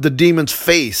in the demon's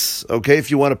face, okay,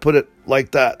 if you want to put it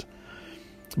like that,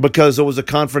 because there was a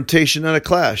confrontation and a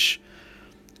clash.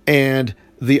 And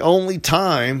the only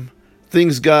time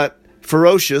things got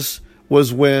ferocious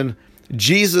was when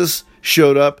Jesus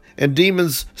showed up and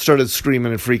demons started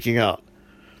screaming and freaking out.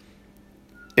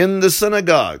 In the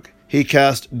synagogue, he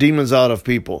cast demons out of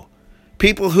people.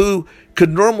 People who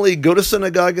could normally go to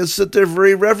synagogue and sit there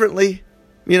very reverently,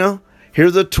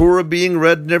 hear the Torah being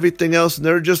read and everything else, and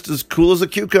they're just as cool as a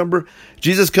cucumber.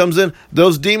 Jesus comes in,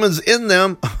 those demons in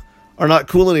them are not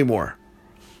cool anymore.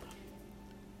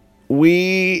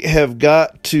 We have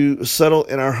got to settle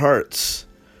in our hearts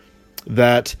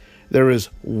that there is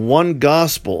one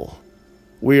gospel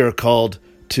we are called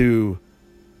to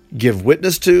give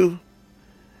witness to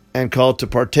and called to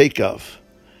partake of,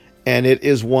 and it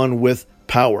is one with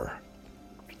power.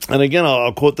 And again,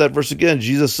 I'll quote that verse again.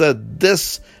 Jesus said,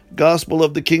 this gospel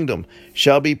of the kingdom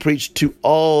shall be preached to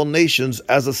all nations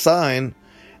as a sign,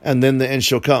 and then the end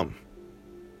shall come.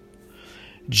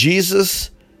 Jesus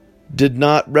did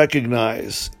not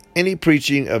recognize any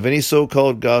preaching of any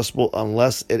so-called gospel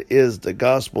unless it is the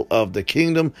gospel of the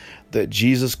kingdom that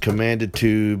Jesus commanded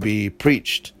to be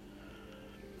preached.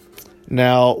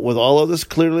 Now, with all of this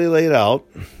clearly laid out,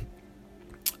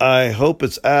 I hope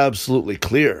it's absolutely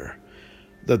clear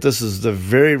that this is the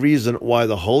very reason why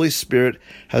the Holy Spirit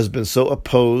has been so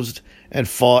opposed and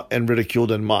fought and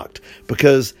ridiculed and mocked.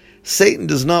 Because Satan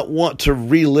does not want to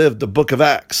relive the book of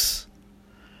Acts.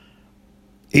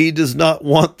 He does not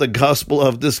want the gospel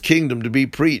of this kingdom to be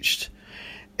preached.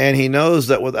 And he knows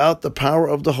that without the power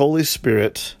of the Holy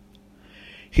Spirit,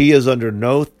 he is under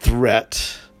no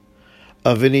threat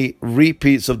of any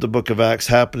repeats of the book of Acts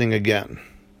happening again.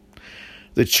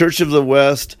 The Church of the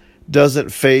West doesn't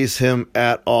faze him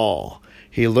at all.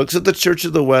 He looks at the Church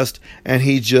of the West and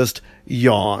he just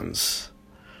yawns.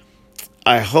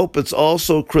 I hope it's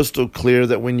also crystal clear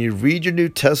that when you read your New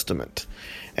Testament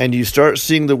and you start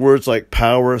seeing the words like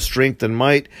power, strength, and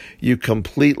might, you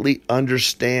completely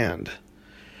understand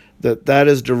that that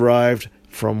is derived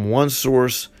from one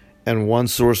source and one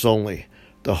source only,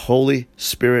 the Holy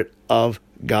Spirit of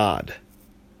God.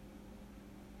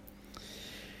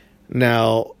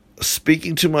 Now,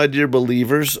 speaking to my dear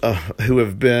believers who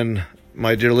have been,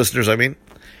 my dear listeners,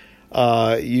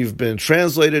 you've been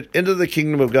translated into the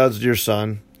kingdom of God's dear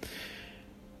Son.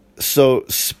 So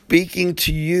speaking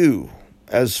to you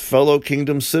as fellow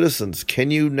kingdom citizens, can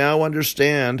you now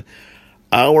understand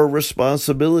our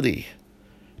responsibility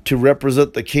to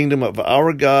represent the kingdom of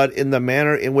our God in the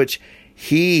manner in which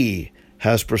He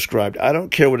has prescribed? I don't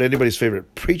care what anybody's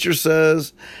favorite preacher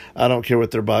says. I don't care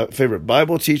what their favorite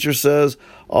Bible teacher says.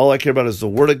 All I care about is the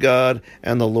Word of God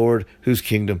and the Lord whose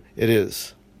kingdom it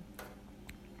is.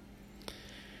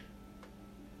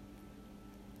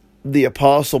 The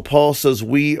Apostle Paul says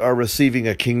we are receiving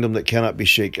a kingdom that cannot be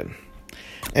shaken.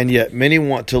 And yet many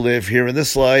want to live here in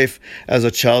this life as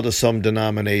a child of some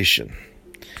denomination.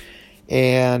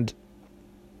 And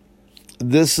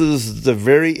this is the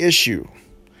very issue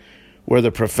where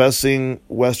the professing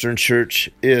Western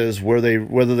church is,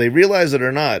 whether they realize it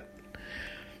or not.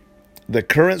 The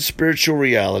current spiritual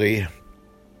reality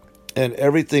and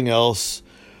everything else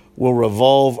will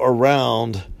revolve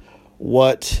around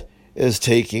what is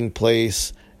taking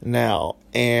place now.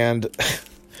 And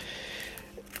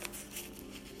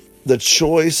the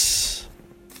choice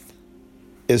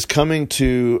is coming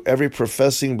to every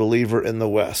professing believer in the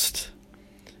West.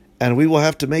 And we will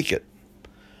have to make it.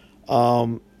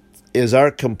 Is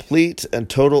our complete and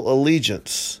total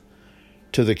allegiance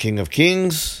to the King of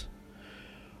Kings,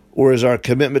 or is our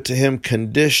commitment to Him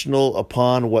conditional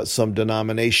upon what some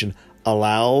denomination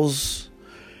allows?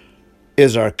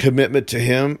 Is our commitment to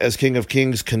Him as King of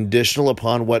Kings conditional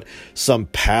upon what some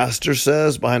pastor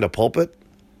says behind a pulpit?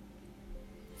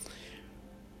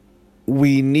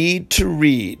 We need to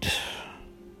read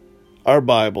our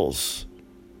Bibles,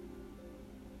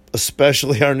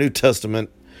 especially our New Testament,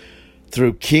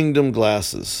 through kingdom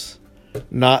glasses,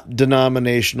 not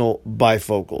denominational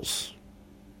bifocals.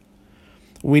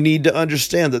 We need to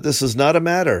understand that this is not a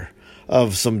matter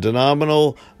of some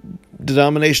denominational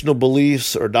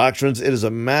beliefs or doctrines. It is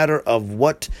a matter of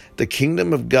what the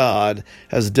kingdom of God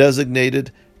has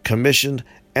designated, commissioned,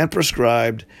 and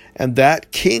prescribed, and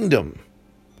that kingdom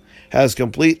has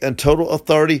complete and total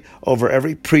authority over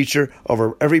every preacher,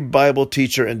 over every Bible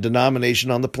teacher and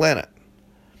denomination on the planet.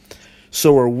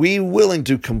 So are we willing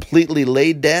to completely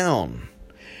lay down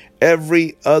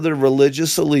every other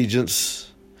religious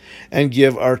allegiance and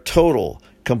give our total,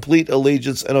 complete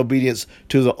allegiance and obedience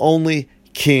to the only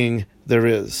King there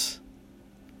is?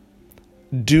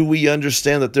 Do we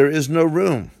understand that there is no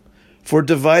room for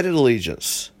divided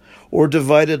allegiance or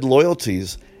divided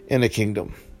loyalties in a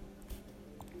kingdom?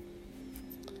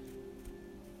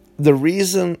 The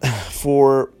reason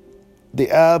for the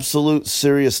absolute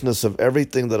seriousness of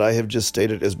everything that I have just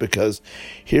stated is because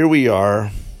here we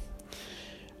are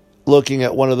looking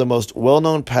at one of the most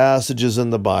well-known passages in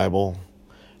the Bible,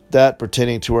 that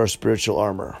pertaining to our spiritual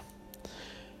armor.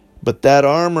 But that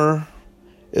armor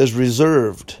is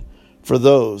reserved for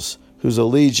those whose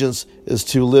allegiance is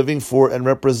to living for and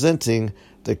representing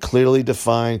the clearly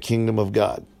defined kingdom of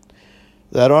God.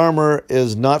 That armor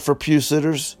is not for pew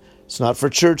sitters. It's not for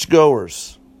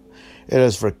churchgoers. It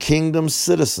is for kingdom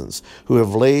citizens who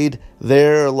have laid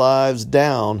their lives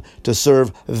down to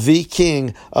serve the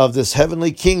King of this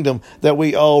heavenly kingdom that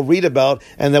we all read about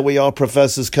and that we all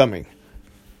profess is coming.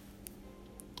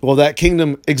 Well, that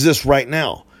kingdom exists right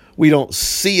now. We don't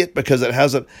see it because it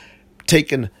hasn't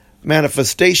taken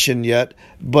manifestation yet.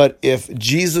 But if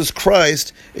Jesus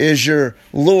Christ is your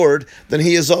Lord, then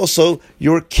He is also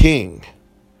your King.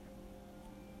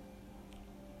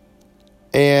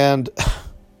 And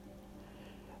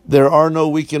there are no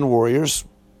weekend warriors.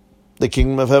 The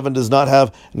kingdom of heaven does not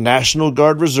have National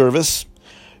Guard reservists.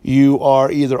 You are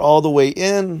either all the way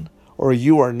in or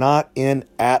you are not in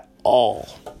at all.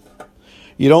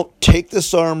 You don't take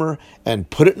this armor and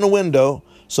put it in a window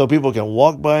so people can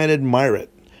walk by and admire it.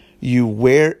 You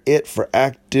wear it for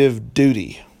active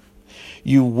duty.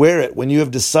 You wear it when you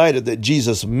have decided that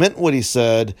Jesus meant what He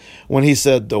said when He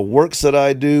said, "The works that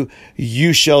I do,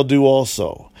 you shall do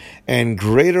also. And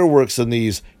greater works than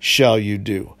these shall you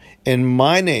do. In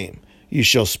my name, you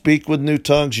shall speak with new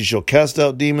tongues. You shall cast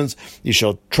out demons. You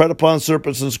shall tread upon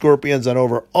serpents and scorpions and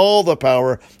over all the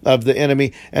power of the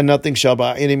enemy, and nothing shall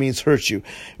by any means hurt you."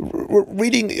 We're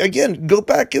reading again. Go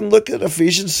back and look at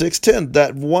Ephesians 6:10,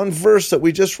 that one verse that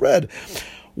we just read.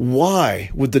 Why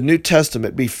would the New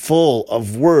Testament be full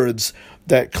of words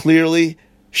that clearly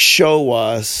show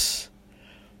us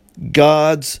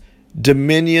God's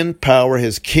dominion power,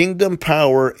 His kingdom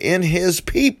power in His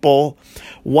people?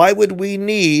 Why would we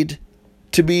need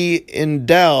to be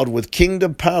endowed with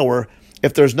kingdom power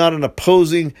if there's not an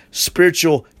opposing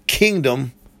spiritual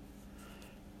kingdom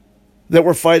that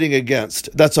we're fighting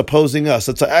against, that's opposing us.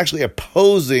 It's actually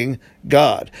opposing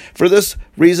God. For this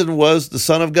reason was the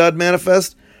Son of God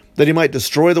manifest, that he might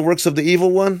destroy the works of the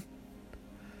evil one.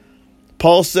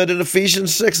 Paul said in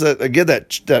Ephesians 6,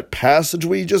 that passage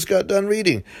we just got done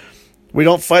reading, we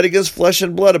don't fight against flesh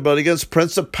and blood, but against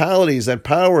principalities and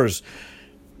powers,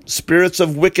 spirits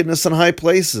of wickedness in high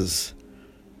places.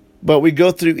 But we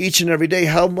go through each and every day.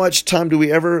 How much time do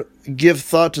we ever give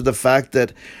thought to the fact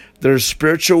that there's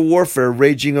spiritual warfare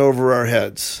raging over our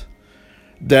heads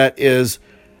that is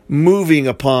moving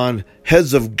upon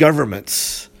heads of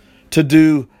governments to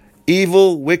do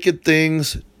evil, wicked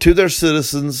things to their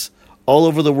citizens all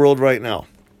over the world right now?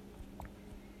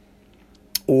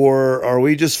 Or are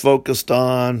we just focused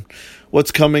on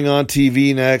what's coming on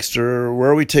TV next, or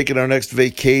where are we taking our next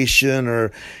vacation,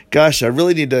 or gosh, I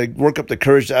really need to work up the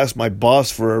courage to ask my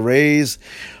boss for a raise?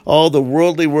 All the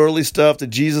worldly stuff that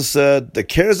Jesus said, the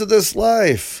cares of this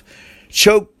life,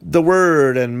 choke the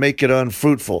word and make it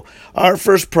unfruitful. Our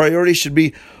first priority should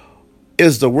be,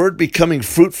 is the word becoming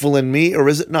fruitful in me, or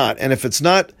is it not? And if it's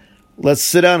not, let's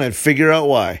sit down and figure out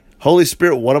why. Holy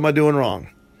Spirit, what am I doing wrong?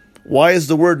 Why is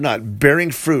the word not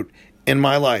bearing fruit in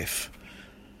my life?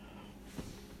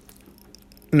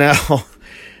 Now,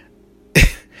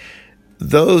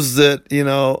 those that, the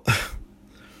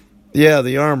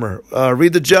armor.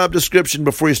 Read the job description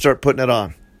before you start putting it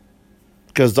on,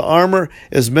 because the armor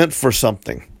is meant for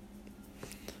something.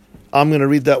 I'm going to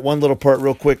read that one little part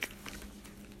real quick,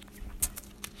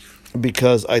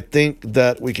 because I think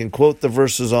that we can quote the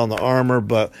verses on the armor,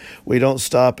 but we don't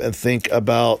stop and think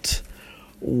about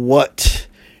what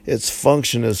its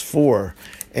function is for.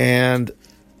 And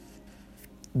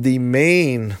the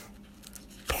main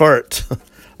part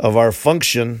of our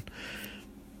function,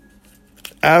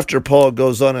 after Paul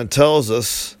goes on and tells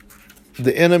us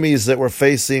the enemies that we're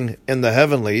facing in the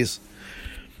heavenlies,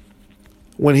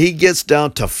 when he gets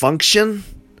down to function,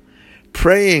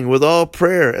 praying with all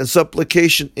prayer and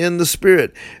supplication in the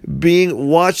Spirit, being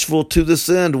watchful to this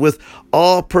end with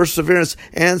all perseverance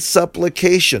and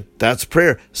supplication. That's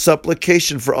prayer,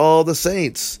 supplication for all the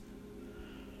saints.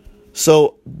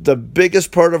 So the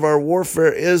biggest part of our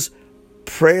warfare is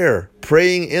prayer,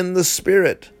 praying in the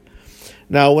Spirit.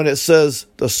 Now, when it says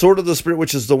the sword of the Spirit,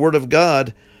 which is the Word of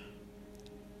God,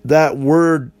 that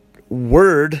word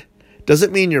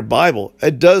doesn't mean your Bible.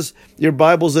 It does, your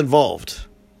Bible's involved.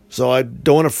 So I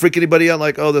don't want to freak anybody out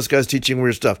like, oh, this guy's teaching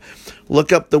weird stuff.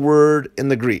 Look up the word in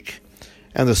the Greek.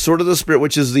 And the sword of the Spirit,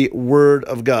 which is the Word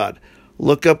of God.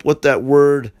 Look up what that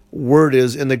word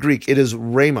is in the Greek. It is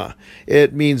rhema.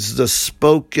 It means the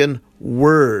spoken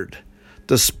word.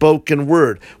 The spoken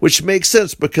word. Which makes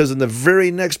sense, because in the very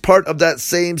next part of that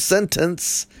same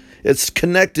sentence, it's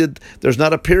connected. There's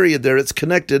not a period there. It's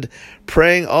connected.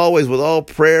 Praying always with all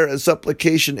prayer and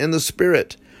supplication in the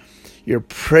Spirit. You're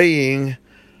praying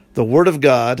the Word of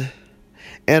God.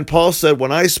 And Paul said,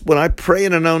 when I pray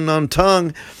in an unknown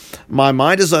tongue, my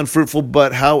mind is unfruitful,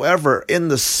 but however, in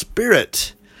the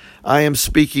Spirit, I am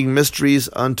speaking mysteries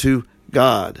unto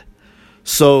God.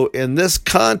 So in this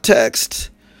context,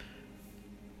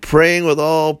 praying with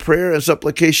all prayer and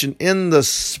supplication in the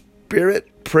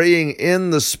Spirit, praying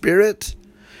in the Spirit,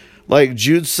 like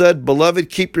Jude said, beloved,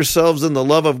 keep yourselves in the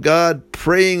love of God,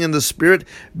 praying in the Spirit,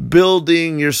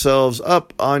 building yourselves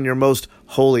up on your most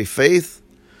holy faith.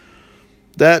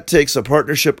 That takes a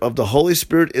partnership of the Holy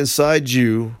Spirit inside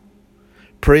you,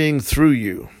 praying through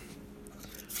you.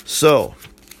 So,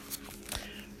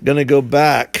 I'm going to go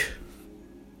back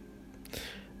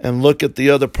and look at the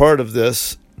other part of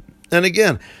this. And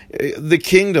again, the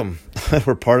kingdom.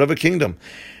 We're part of a kingdom.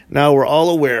 Now, we're all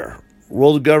aware,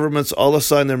 world governments all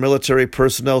assign their military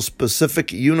personnel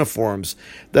specific uniforms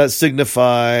that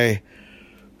signify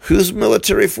whose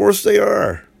military force they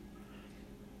are.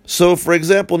 So, for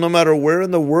example, no matter where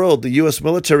in the world the U.S.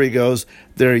 military goes,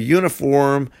 their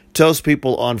uniform tells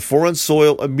people on foreign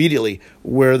soil immediately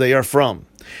where they are from.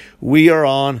 We are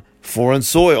on foreign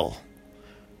soil.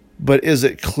 But is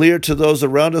it clear to those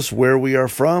around us where we are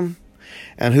from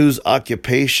and whose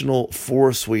occupational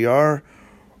force we are?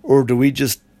 Or do we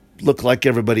just look like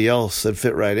everybody else and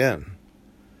fit right in?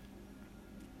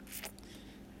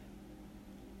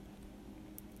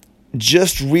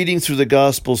 Just reading through the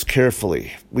Gospels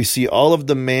carefully, we see all of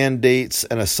the mandates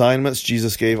and assignments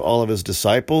Jesus gave all of his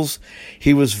disciples.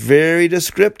 He was very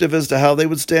descriptive as to how they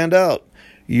would stand out.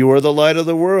 You are the light of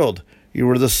the world. You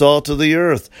are the salt of the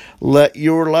earth. Let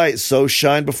your light so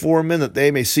shine before men that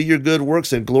they may see your good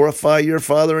works and glorify your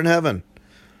Father in heaven.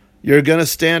 You're going to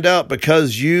stand out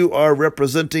because you are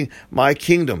representing my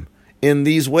kingdom in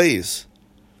these ways.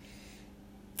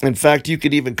 In fact, you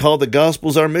could even call the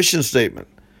Gospels our mission statement.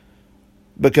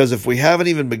 Because if we haven't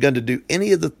even begun to do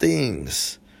any of the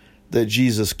things that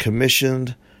Jesus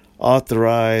commissioned,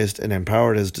 authorized, and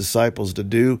empowered his disciples to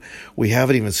do, we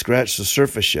haven't even scratched the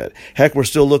surface yet. Heck, we're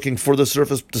still looking for the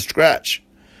surface to scratch.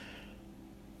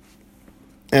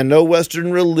 And no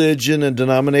Western religion and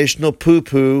denominational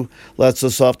poo-poo lets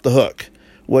us off the hook.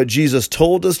 What Jesus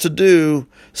told us to do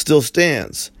still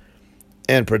stands.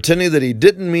 And pretending that he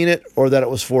didn't mean it or that it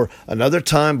was for another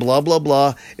time, blah, blah,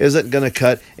 blah, isn't going to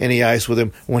cut any ice with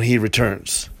him when he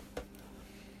returns.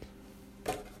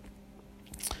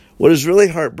 What is really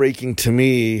heartbreaking to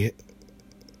me,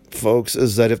 folks,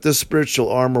 is that if this spiritual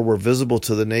armor were visible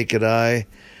to the naked eye,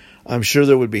 I'm sure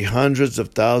there would be hundreds of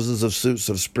thousands of suits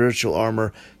of spiritual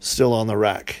armor still on the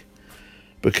rack.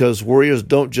 Because warriors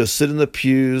don't just sit in the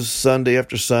pews Sunday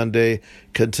after Sunday,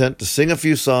 content to sing a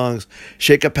few songs,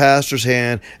 shake a pastor's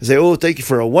hand, and say, "Oh, thank you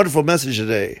for a wonderful message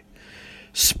today."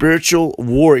 Spiritual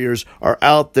warriors are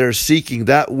out there seeking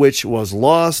that which was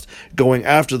lost, going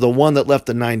after the one that left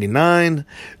the 99,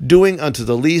 doing unto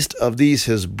the least of these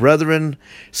his brethren,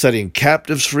 setting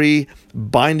captives free,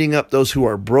 binding up those who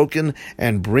are broken,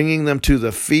 and bringing them to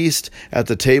the feast at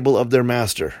the table of their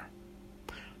master.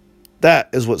 That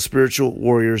is what spiritual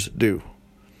warriors do.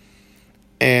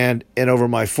 And over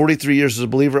my 43 years as a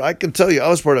believer, I can tell you I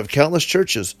was part of countless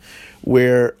churches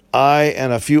where I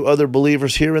and a few other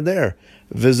believers here and there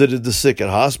visited the sick at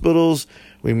hospitals.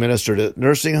 We ministered at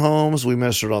nursing homes. We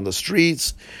ministered on the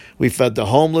streets. We fed the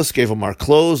homeless, gave them our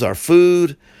clothes, our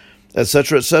food,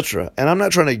 etc., etc. And I'm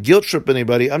not trying to guilt trip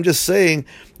anybody. I'm just saying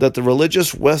that the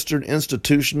religious Western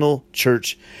institutional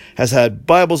church has had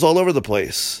Bibles all over the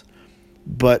place.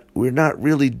 But we're not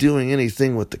really doing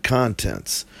anything with the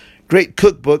contents. Great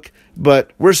cookbook,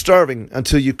 but we're starving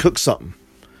until you cook something.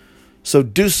 So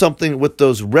do something with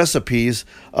those recipes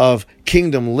of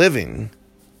kingdom living.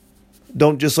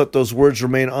 Don't just let those words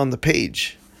remain on the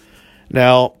page.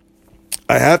 Now,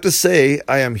 I have to say,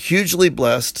 I am hugely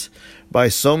blessed by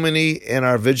so many in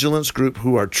our vigilance group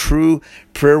who are true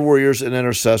prayer warriors and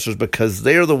intercessors, because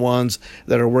they are the ones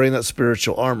that are wearing that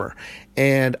spiritual armor.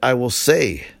 And I will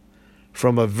say,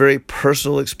 from a very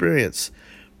personal experience,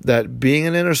 that being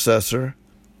an intercessor,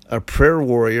 a prayer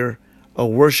warrior, a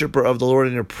worshiper of the Lord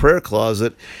in your prayer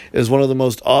closet is one of the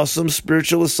most awesome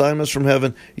spiritual assignments from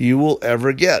heaven you will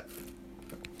ever get.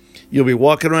 You'll be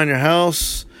walking around your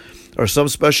house or some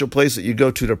special place that you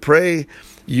go to pray.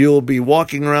 You'll be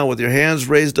walking around with your hands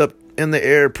raised up in the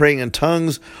air, praying in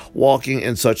tongues, walking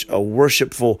in such a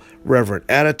worshipful, reverent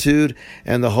attitude,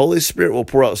 and the Holy Spirit will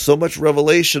pour out so much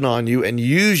revelation on you and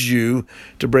use you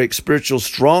to break spiritual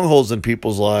strongholds in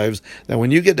people's lives that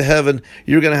when you get to heaven,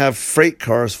 you're going to have freight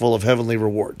cars full of heavenly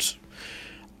rewards.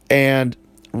 And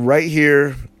right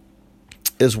here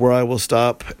is where I will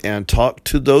stop and talk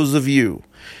to those of you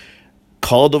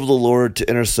called of the Lord to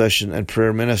intercession and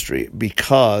prayer ministry,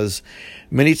 because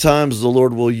many times the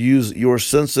Lord will use your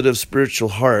sensitive spiritual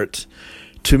heart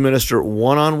to minister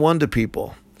one-on-one to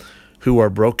people who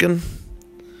are broken,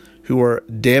 who are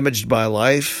damaged by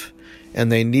life,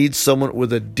 and they need someone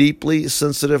with a deeply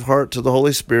sensitive heart to the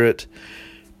Holy Spirit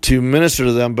to minister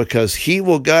to them, because He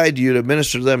will guide you to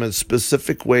minister to them in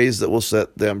specific ways that will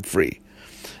set them free.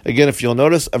 Again, if you'll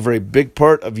notice, a very big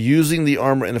part of using the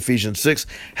armor in Ephesians 6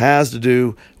 has to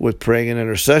do with praying and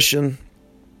intercession.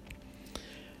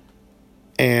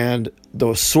 And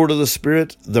the sword of the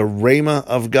Spirit, the Rhema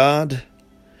of God,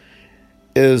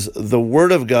 is the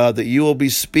word of God that you will be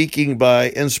speaking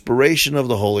by inspiration of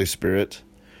the Holy Spirit,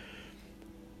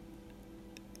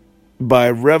 by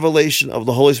revelation of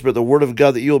the Holy Spirit, the word of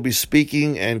God that you will be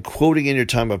speaking and quoting in your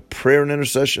time of prayer and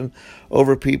intercession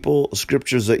over people,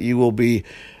 scriptures that you will be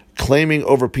claiming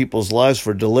over people's lives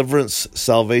for deliverance,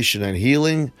 salvation, and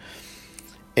healing.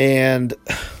 And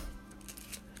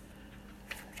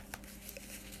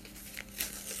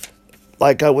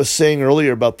like I was saying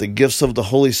earlier about the gifts of the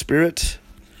Holy Spirit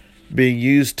being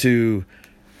used to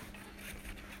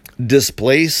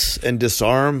displace and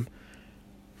disarm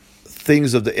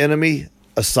things of the enemy,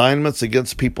 assignments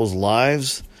against people's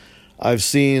lives, I've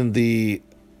seen the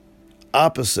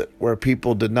opposite, where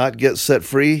people did not get set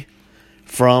free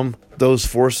from those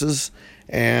forces,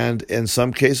 and in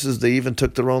some cases they even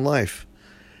took their own life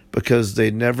because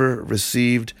they never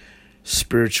received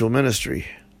spiritual ministry.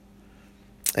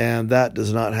 And that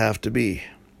does not have to be.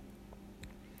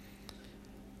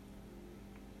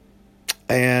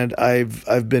 And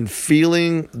I've been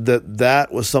feeling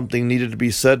that was something needed to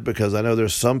be said, because I know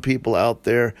there's some people out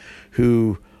there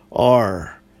who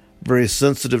are very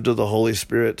sensitive to the Holy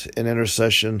Spirit in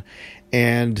intercession,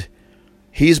 and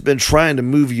He's been trying to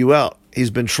move you out.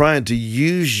 He's been trying to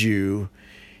use you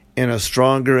in a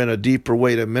stronger and a deeper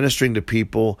way to ministering to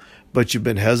people, but you've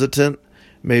been hesitant.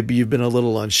 Maybe you've been a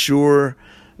little unsure,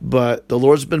 but the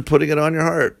Lord's been putting it on your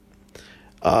heart.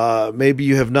 Maybe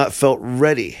you have not felt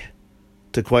ready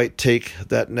to quite take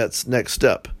that next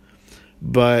step.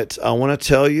 But I want to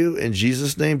tell you, in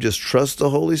Jesus' name, just trust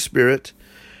the Holy Spirit,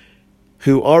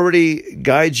 who already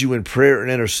guides you in prayer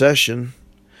and intercession.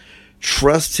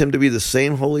 Trust Him to be the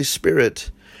same Holy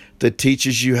Spirit that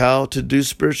teaches you how to do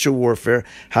spiritual warfare,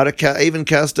 how to even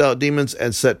cast out demons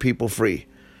and set people free.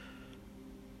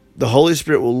 The Holy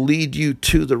Spirit will lead you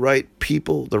to the right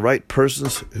people, the right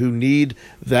persons who need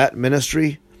that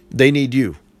ministry. They need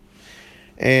you.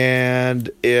 And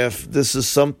if this is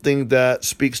something that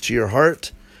speaks to your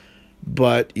heart,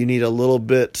 but you need a little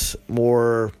bit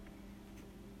more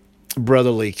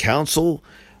brotherly counsel,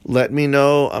 let me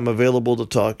know. I'm available to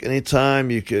talk anytime.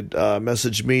 You could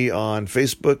message me on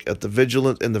Facebook at the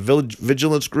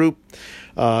Vigilance group.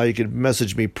 You could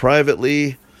message me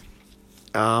privately.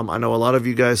 I know a lot of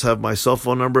you guys have my cell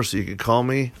phone number, so you can call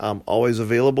me. I'm always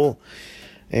available.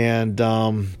 And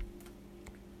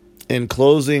in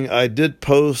closing, I did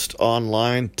post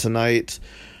online tonight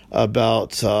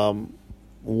about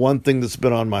one thing that's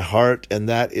been on my heart, and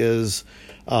that is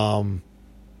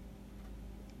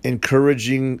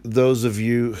encouraging those of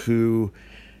you who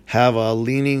have a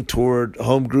leaning toward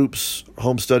home groups,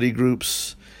 home study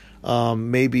groups,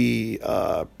 maybe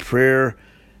prayer,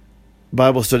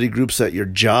 Bible study groups at your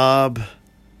job,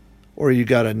 or you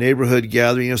got a neighborhood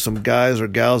gathering, some guys or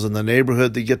gals in the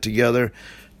neighborhood that get together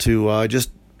to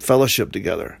just fellowship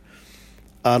together.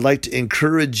 I'd like to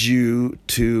encourage you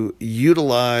to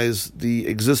utilize the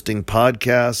existing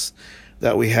podcasts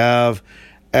that we have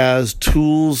as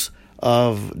tools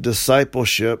of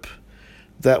discipleship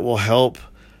that will help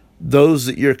those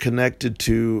that you're connected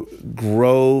to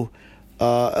grow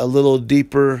a little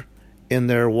deeper in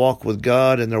their walk with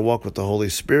God and their walk with the Holy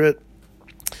Spirit.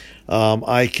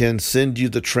 I can send you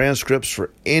the transcripts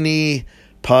for any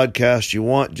podcast you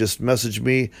want. Just message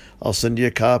me. I'll send you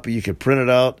a copy. You can print it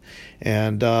out,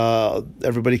 and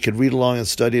everybody could read along and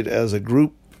study it as a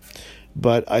group.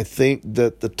 But I think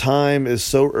that the time is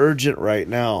so urgent right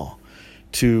now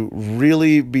to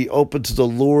really be open to the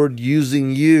Lord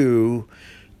using you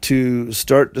to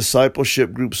start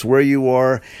discipleship groups where you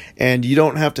are, and you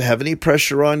don't have to have any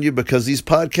pressure on you because these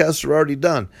podcasts are already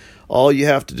done. All you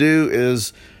have to do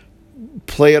is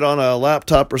play it on a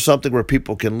laptop or something where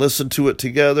people can listen to it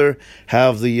together,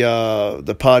 have the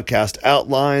podcast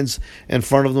outlines in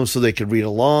front of them so they can read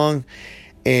along,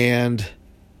 and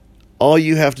all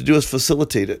you have to do is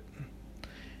facilitate it.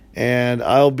 And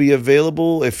I'll be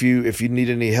available if you need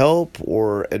any help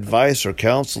or advice or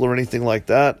counsel or anything like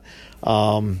that.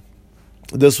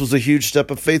 This was a huge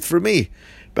step of faith for me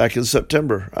back in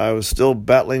September. I was still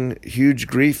battling huge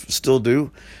grief, still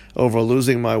do, over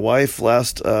losing my wife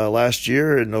last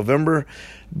year in November.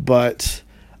 But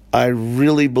I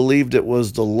really believed it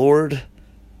was the Lord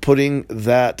putting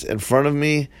that in front of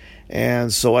me.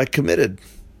 And so I committed.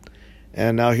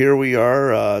 And now here we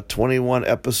are, 21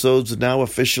 episodes now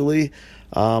officially.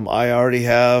 I already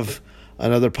have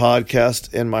another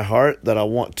podcast in my heart that I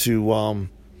want to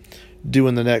do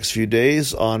in the next few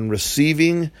days on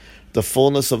receiving the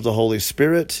fullness of the Holy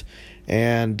Spirit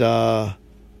and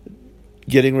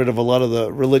getting rid of a lot of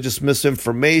the religious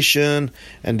misinformation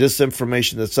and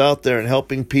disinformation that's out there and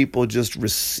helping people just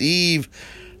receive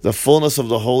the fullness of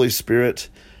the Holy Spirit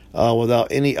without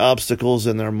any obstacles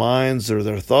in their minds or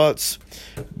their thoughts.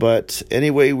 But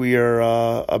anyway, we are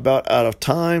about out of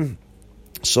time.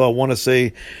 So I want to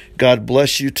say God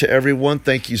bless you to everyone.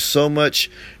 Thank you so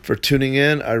much for tuning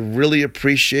in. I really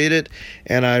appreciate it.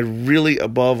 And I really,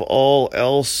 above all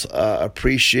else,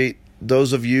 appreciate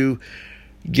those of you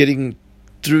getting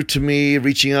through to me,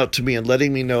 reaching out to me, and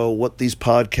letting me know what these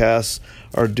podcasts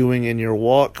are doing in your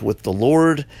walk with the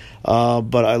Lord.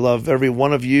 But I love every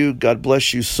one of you. God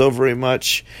bless you so very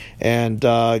much. And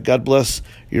God bless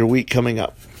your week coming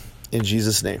up. In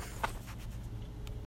Jesus' name.